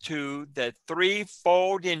into the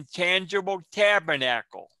threefold intangible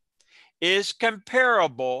tabernacle, is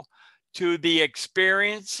comparable to the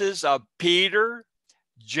experiences of Peter,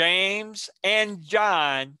 James, and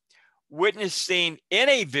John witnessing in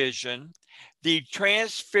a vision the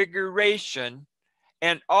transfiguration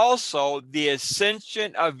and also the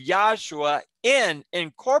ascension of Yahshua in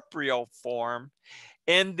incorporeal form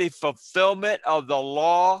in the fulfillment of the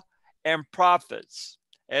law and prophets,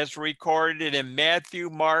 as recorded in Matthew,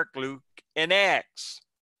 Mark, Luke, and Acts.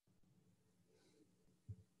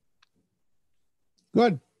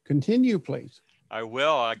 Good. Continue, please. I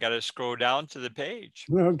will. I got to scroll down to the page.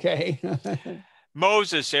 Okay.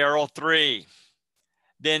 Moses, arrow 3.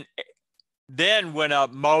 Then went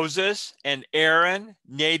up Moses and Aaron,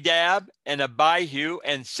 Nadab and Abihu,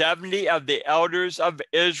 and 70 of the elders of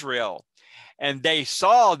Israel. And they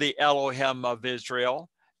saw the Elohim of Israel,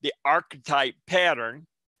 the archetype pattern,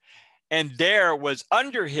 and there was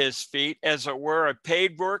under his feet, as it were, a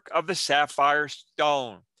paved work of a sapphire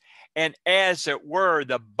stone, and as it were,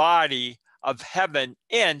 the body of heaven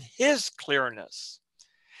in his clearness.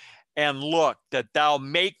 And look, that thou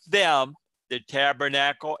make them, the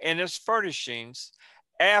tabernacle and its furnishings,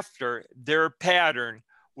 after their pattern,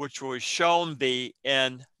 which was shown thee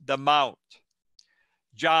in the mount.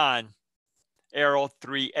 John, arrow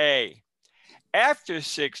 3a. After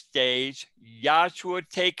 6 days, Yahshua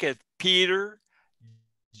taketh Peter,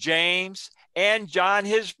 James, and John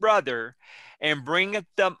his brother, and bringeth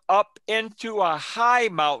them up into a high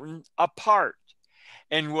mountain apart,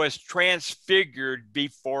 and was transfigured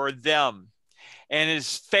before them. And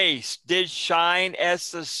his face did shine as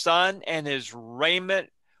the sun, and his raiment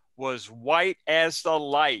was white as the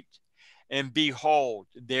light. And behold,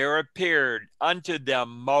 there appeared unto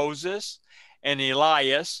them Moses and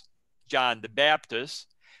Elias, John the Baptist,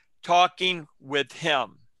 talking with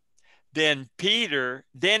him. Then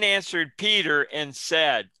answered Peter and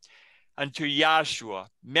said unto Yahshua,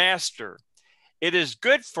 Master, it is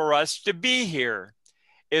good for us to be here.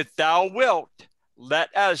 If thou wilt,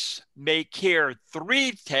 let us make here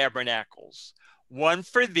 3 tabernacles, one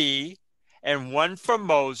for thee, and one for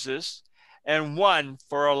Moses, and one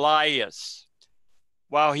for Elias.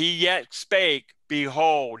 While he yet spake,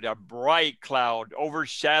 behold, a bright cloud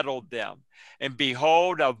overshadowed them, and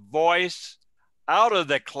behold, a voice out of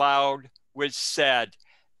the cloud which said,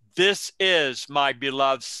 This is my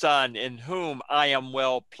beloved Son, in whom I am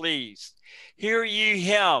well pleased. Hear ye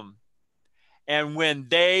him. And when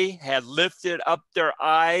they had lifted up their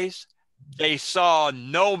eyes, they saw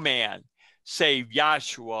no man save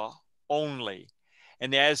Yahshua only.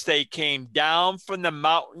 And as they came down from the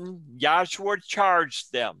mountain, Yahshua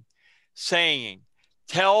charged them, saying,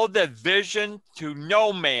 Tell the vision to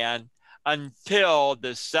no man until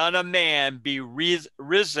the Son of Man be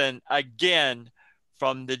risen again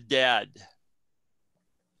from the dead.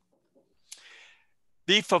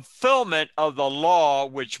 The fulfillment of the law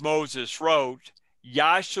which Moses wrote,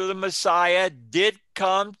 Yahshua the Messiah did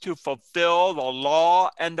come to fulfill the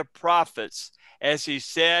law and the prophets, as he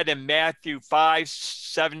said in Matthew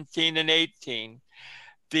 5:17 and 18.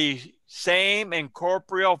 The same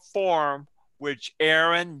incorporeal form which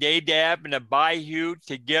Aaron, Nadab, and Abihu,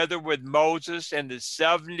 together with Moses and the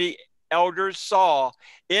 70 elders, saw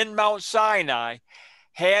in Mount Sinai,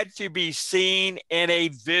 had to be seen in a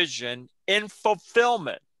vision in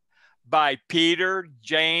fulfillment by Peter,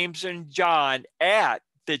 James, and John at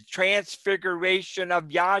the transfiguration of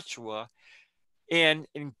Yahshua in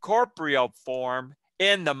incorporeal form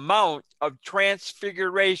in the Mount of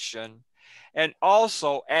Transfiguration, and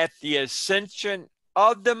also at the ascension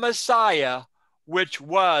of the Messiah, which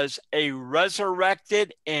was a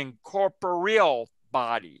resurrected incorporeal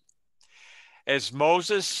body. As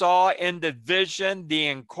Moses saw in the vision the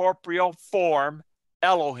incorporeal form,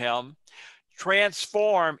 Elohim,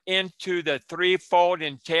 transform into the threefold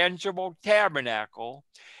intangible tabernacle,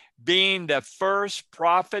 being the first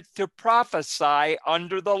prophet to prophesy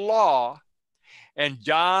under the law, and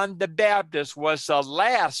John the Baptist was the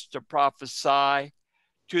last to prophesy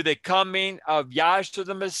to the coming of Yahshua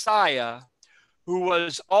the Messiah, who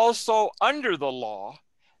was also under the law.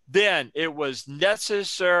 Then it was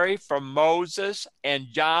necessary for Moses and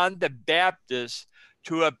John the Baptist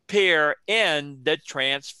to appear in the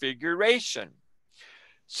transfiguration.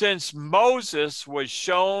 Since Moses was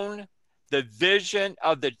shown the vision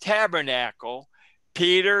of the tabernacle,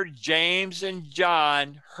 Peter, James, and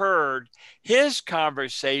John heard his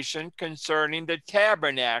conversation concerning the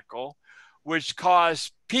tabernacle, which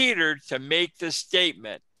caused Peter to make the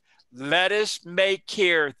statement, Let us make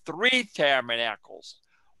here 3 tabernacles,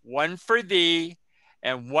 one for thee,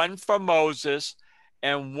 and one for Moses,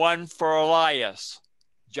 and one for Elias,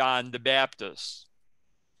 John the Baptist.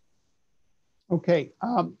 Okay,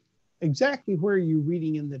 exactly where are you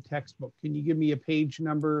reading in the textbook? Can you give me a page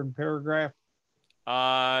number and paragraph?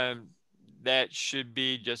 That should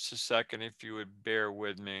be, just a second, if you would bear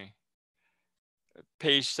with me.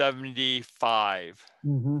 Page 75.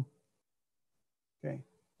 Mm-hmm. Okay,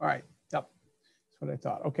 all right, yep, that's what I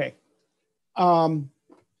thought. Okay, and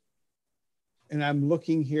I'm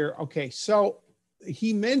looking here. Okay, so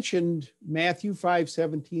he mentioned Matthew 5,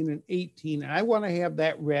 17 and 18, and I want to have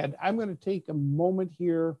that read. I'm going to take a moment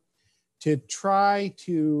here to try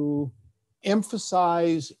to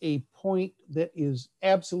emphasize a point that is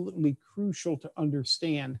absolutely crucial to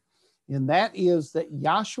understand. And that is that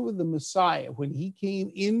Yahshua the Messiah, when he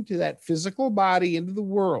came into that physical body, into the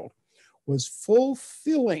world, was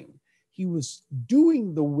fulfilling. He was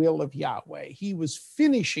doing the will of Yahweh. He was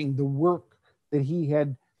finishing the work that he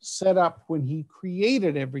had set up when he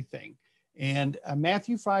created everything. And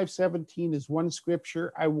Matthew 5:17 is one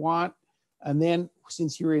scripture I want. And then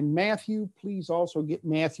since you're in Matthew, please also get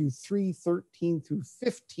Matthew 3:13 through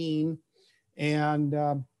 15.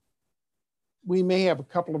 And we may have a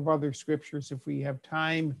couple of other scriptures if we have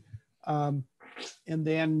time. And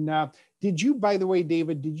then did you, by the way,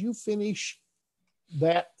 David, did you finish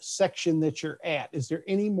that section that you're at? Is there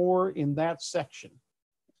any more in that section?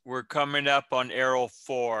 We're coming up on arrow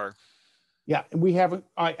 4. Yeah, and we haven't,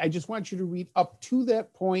 I just want you to read up to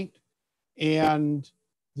that point, and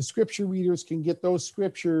the scripture readers can get those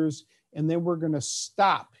scriptures, and then we're going to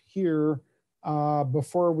stop here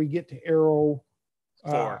before we get to arrow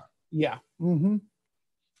 4. Yeah. Mm-hmm.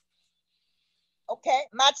 Okay,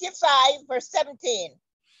 Matthew 5, verse 17.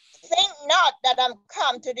 Think not that I'm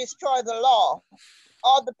come to destroy the law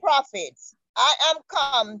or the prophets. I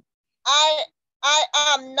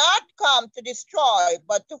am not come to destroy,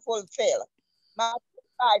 but to fulfill. Matthew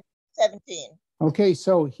 5:17. Okay,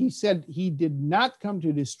 so he said he did not come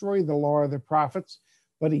to destroy the law or the prophets,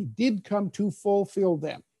 but he did come to fulfill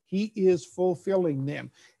them. He is fulfilling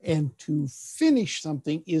them. And to finish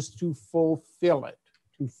something is to fulfill it.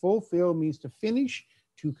 To fulfill means to finish,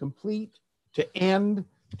 to complete, to end,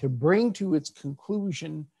 to bring to its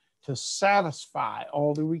conclusion, to satisfy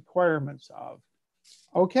all the requirements of.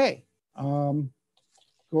 Okay, go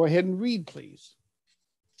ahead and read, please.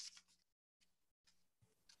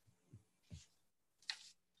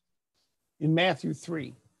 In Matthew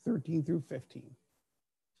 3:13 through 15.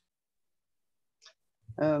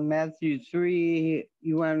 Matthew 3,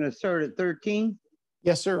 you want to start at 13?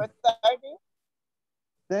 Yes, sir.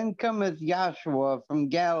 Then cometh Joshua from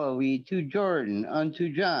Galilee to Jordan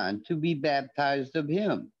unto John to be baptized of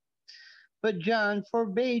him. But John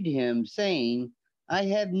forbade him, saying, I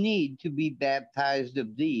have need to be baptized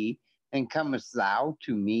of thee, and comest thou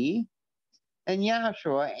to me? And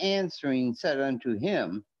Joshua answering said unto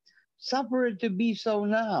him, Suffer it to be so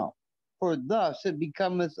now, for thus it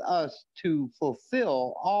becometh us to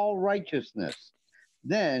fulfill all righteousness.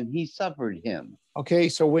 Then he suffered him. Okay,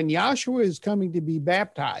 so when Yahshua is coming to be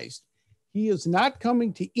baptized, he is not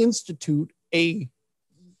coming to institute a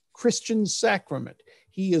Christian sacrament.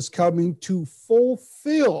 He is coming to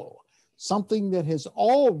fulfill something that has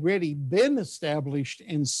already been established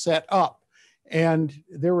and set up. And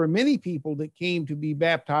there were many people that came to be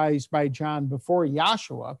baptized by John before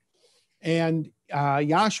Yahshua, and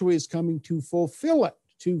Yahshua is coming to fulfill it,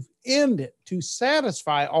 to end it, to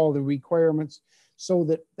satisfy all the requirements, so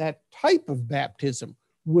that that type of baptism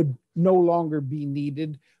would no longer be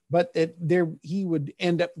needed, but that he would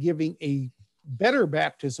end up giving a better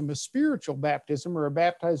baptism, a spiritual baptism, or a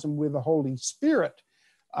baptism with the Holy Spirit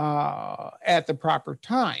at the proper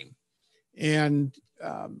time. And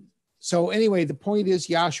so anyway, the point is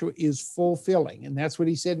Yahshua is fulfilling, and that's what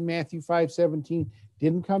he said in Matthew 5:17,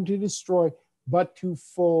 didn't come to destroy, but to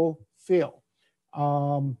fulfill.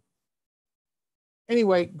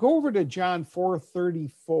 Anyway, go over to John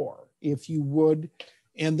 4:34, if you would.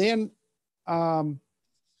 And then,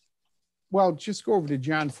 well, just go over to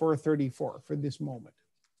John 4:34 for this moment.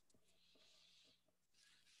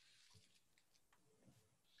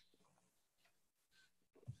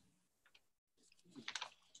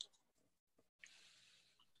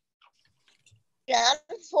 John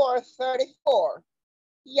 4:34.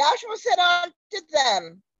 Yahshua said unto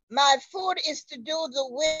them, My food is to do the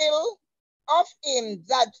will of him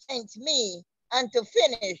that sent me, and to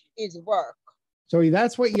finish his work. So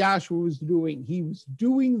that's what Yahshua was doing. He was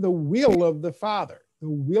doing the will of the Father, the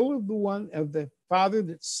will of the Father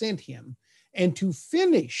that sent him, and to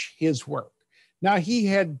finish his work. Now, he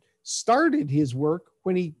had started his work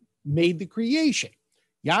when he made the creation.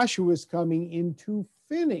 Yahshua is coming in to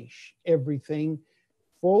finish everything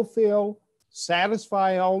fulfill,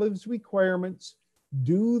 satisfy all of his requirements,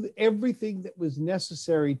 do everything that was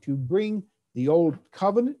necessary to bring the old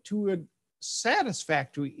covenant to a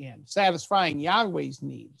satisfactory end, satisfying Yahweh's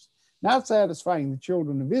needs, not satisfying the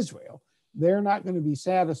children of Israel. They're not going to be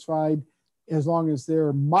satisfied as long as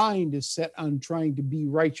their mind is set on trying to be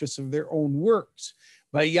righteous of their own works.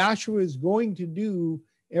 But Yahshua is going to do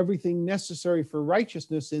everything necessary for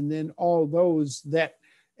righteousness, and then all those that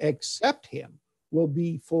accept him will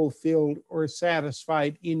be fulfilled or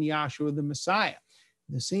satisfied in Yahshua the Messiah.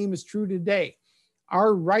 The same is true today.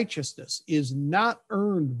 Our righteousness is not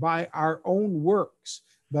earned by our own works,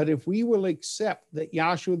 but if we will accept that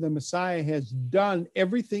Yahshua the Messiah has done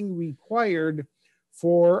everything required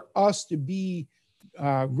for us to be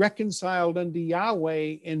reconciled unto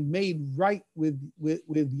Yahweh and made right with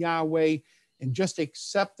Yahweh, and just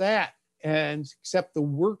accept that and accept the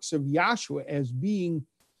works of Yahshua as being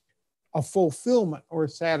a fulfillment or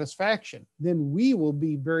satisfaction, then we will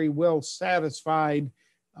be very well satisfied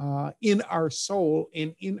in our soul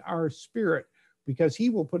and in our spirit, because he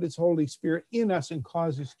will put his Holy Spirit in us and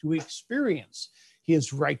cause us to experience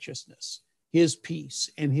his righteousness, his peace,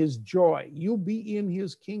 and his joy. You'll be in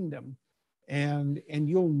his kingdom, and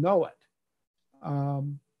you'll know it.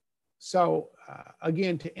 So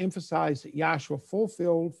again, to emphasize that Yahshua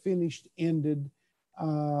fulfilled, finished, ended.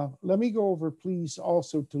 Let me go over, please,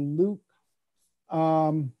 also to Luke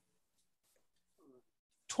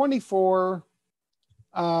 24.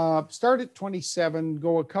 Start at 27,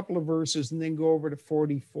 go a couple of verses, and then go over to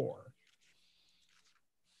 44.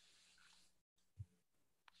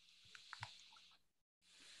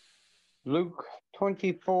 Luke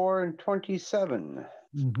 24 and 27.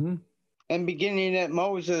 Mm-hmm. And beginning at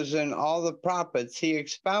Moses and all the prophets, he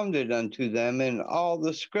expounded unto them in all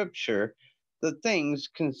the scripture the things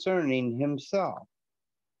concerning himself.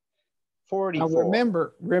 44.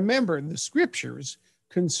 Now remember, the scriptures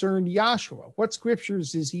concerned Yahshua. What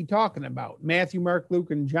scriptures is he talking about? Matthew, Mark,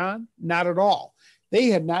 Luke, and John? Not at all. They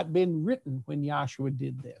had not been written when Yahshua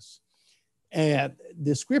did this. And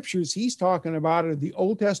the scriptures he's talking about are the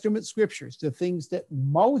Old Testament scriptures, the things that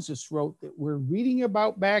Moses wrote that we're reading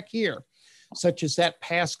about back here, such as that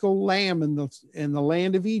Paschal lamb in the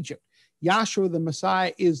land of Egypt. Yahshua the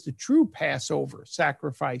Messiah is the true Passover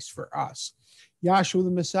sacrifice for us. Yahshua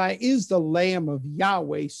the Messiah is the Lamb of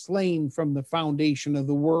Yahweh slain from the foundation of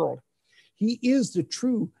the world. He is the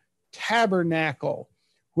true tabernacle,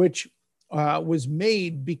 which was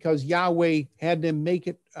made because Yahweh had them make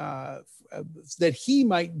it that he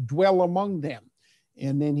might dwell among them.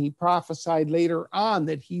 And then he prophesied later on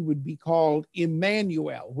that he would be called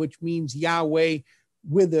Emmanuel, which means Yahweh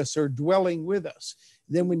with us or dwelling with us.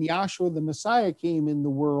 Then when Yahshua the Messiah came in the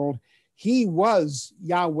world, he was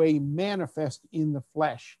Yahweh manifest in the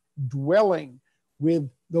flesh, dwelling with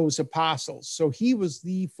those apostles. So he was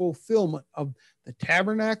the fulfillment of the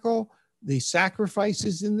tabernacle, the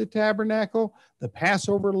sacrifices in the tabernacle, the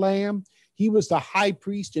Passover lamb. He was the high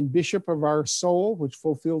priest and bishop of our soul, which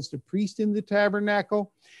fulfills the priest in the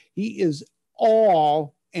tabernacle. He is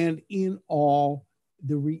all and in all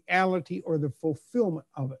the reality or the fulfillment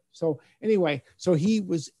of it. So anyway, so he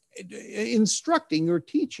was instructing or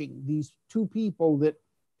teaching these two people that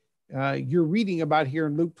you're reading about here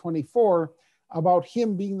in Luke 24 about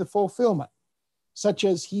him being the fulfillment, such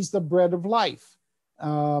as he's the bread of life.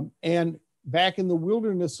 And back in the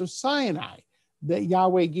wilderness of Sinai, that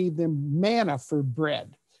Yahweh gave them manna for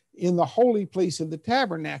bread. In the holy place of the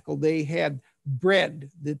tabernacle, they had bread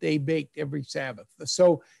that they baked every Sabbath.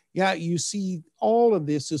 So yeah, you see all of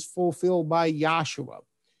this is fulfilled by Yahshua.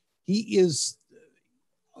 He is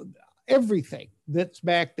everything that's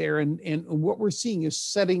back there. And what we're seeing is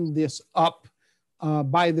setting this up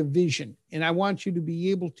by the vision. And I want you to be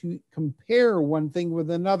able to compare one thing with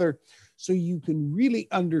another so you can really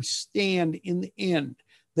understand in the end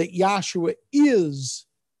that Yahshua is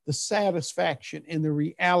the satisfaction and the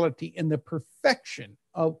reality and the perfection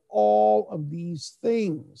of all of these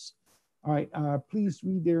things. All right, please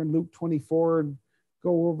read there in Luke 24 and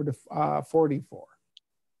go over to 44.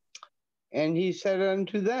 And he said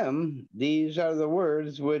unto them, these are the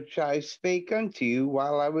words which I spake unto you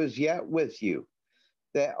while I was yet with you,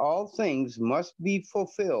 that all things must be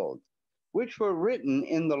fulfilled, which were written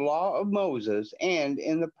in the law of Moses and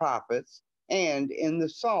in the prophets and in the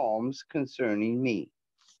Psalms concerning me.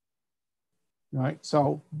 All right,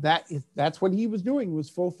 so that's what he was doing, was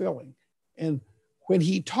fulfilling. And when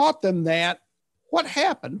he taught them that, what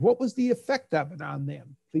happened? What was the effect of it on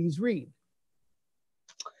them? Please read.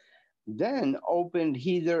 Then opened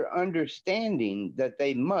he their understanding that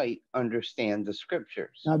they might understand the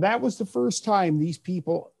scriptures. Now that was the first time these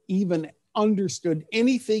people even understood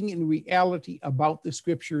anything in reality about the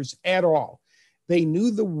scriptures at all. They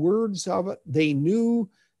knew the words of it. They knew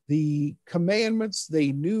the commandments.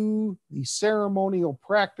 They knew the ceremonial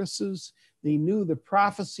practices. They knew the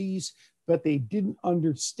prophecies, but they didn't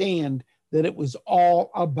understand that it was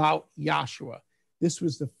all about Yahshua. This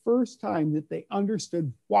was the first time that they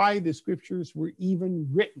understood why the scriptures were even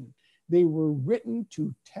written. They were written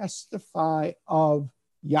to testify of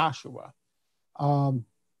Yahshua.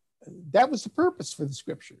 That was the purpose for the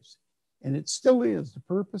scriptures. And it still is. The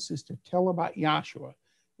purpose is to tell about Yahshua.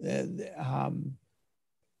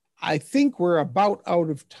 I think we're about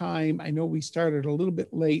out of time. I know we started a little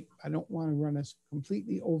bit late. I don't want to run us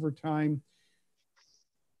completely over time.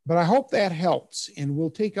 But I hope that helps. And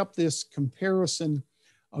we'll take up this comparison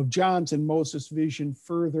of John's and Moses' vision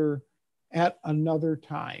further at another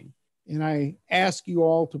time. And I ask you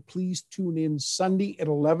all to please tune in Sunday at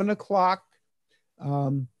 11 o'clock.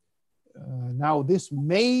 Now, this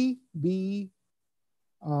may be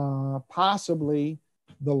possibly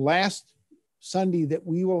the last Sunday that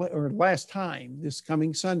we will, or last time this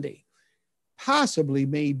coming Sunday, possibly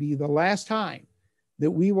may be the last time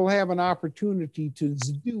that we will have an opportunity to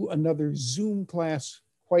do another Zoom class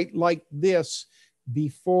quite like this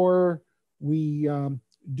before we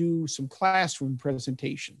do some classroom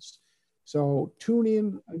presentations. So tune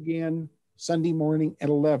in again Sunday morning at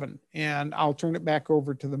 11, and I'll turn it back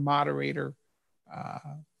over to the moderator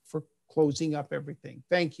for closing up everything.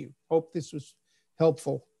 Thank you. Hope this was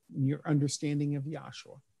helpful in your understanding of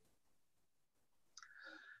Yahshua.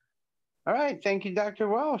 All right, thank you, Dr.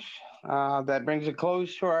 Welsh. That brings a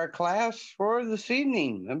close to our class for this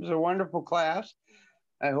evening. It was a wonderful class.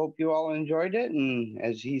 I hope you all enjoyed it, and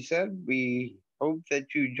as he said, we hope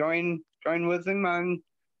that you join with him on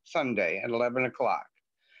Sunday at 11 o'clock.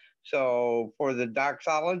 So for the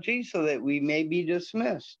doxology, so that we may be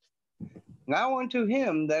dismissed. Now unto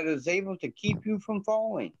him that is able to keep you from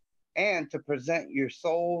falling, and to present your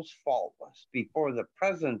souls faultless before the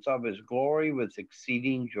presence of his glory with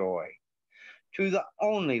exceeding joy. To the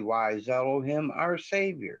only wise Elohim, our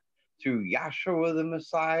Savior, through Yahshua the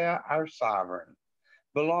Messiah, our Sovereign,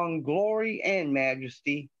 belong glory and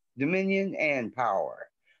majesty, dominion and power,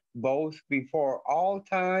 both before all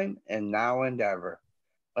time and now and ever.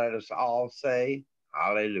 Let us all say,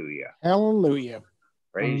 hallelujah. Hallelujah.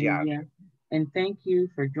 Praise Yahshua. And thank you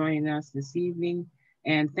for joining us this evening.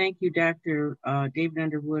 And thank you, Dr. David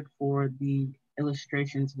Underwood, for the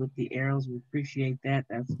illustrations with the arrows. We appreciate that.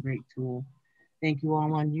 That's a great tool. Thank you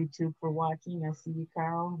all on YouTube for watching. I see you,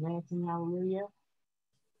 Carl, Lansing, hallelujah.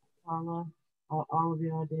 Paula, all of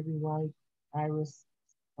y'all, Debbie White, Iris,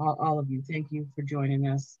 all of you. Thank you for joining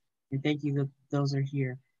us. And thank you that those are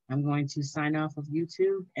here. I'm going to sign off of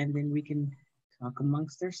YouTube, and then we can talk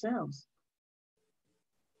amongst ourselves.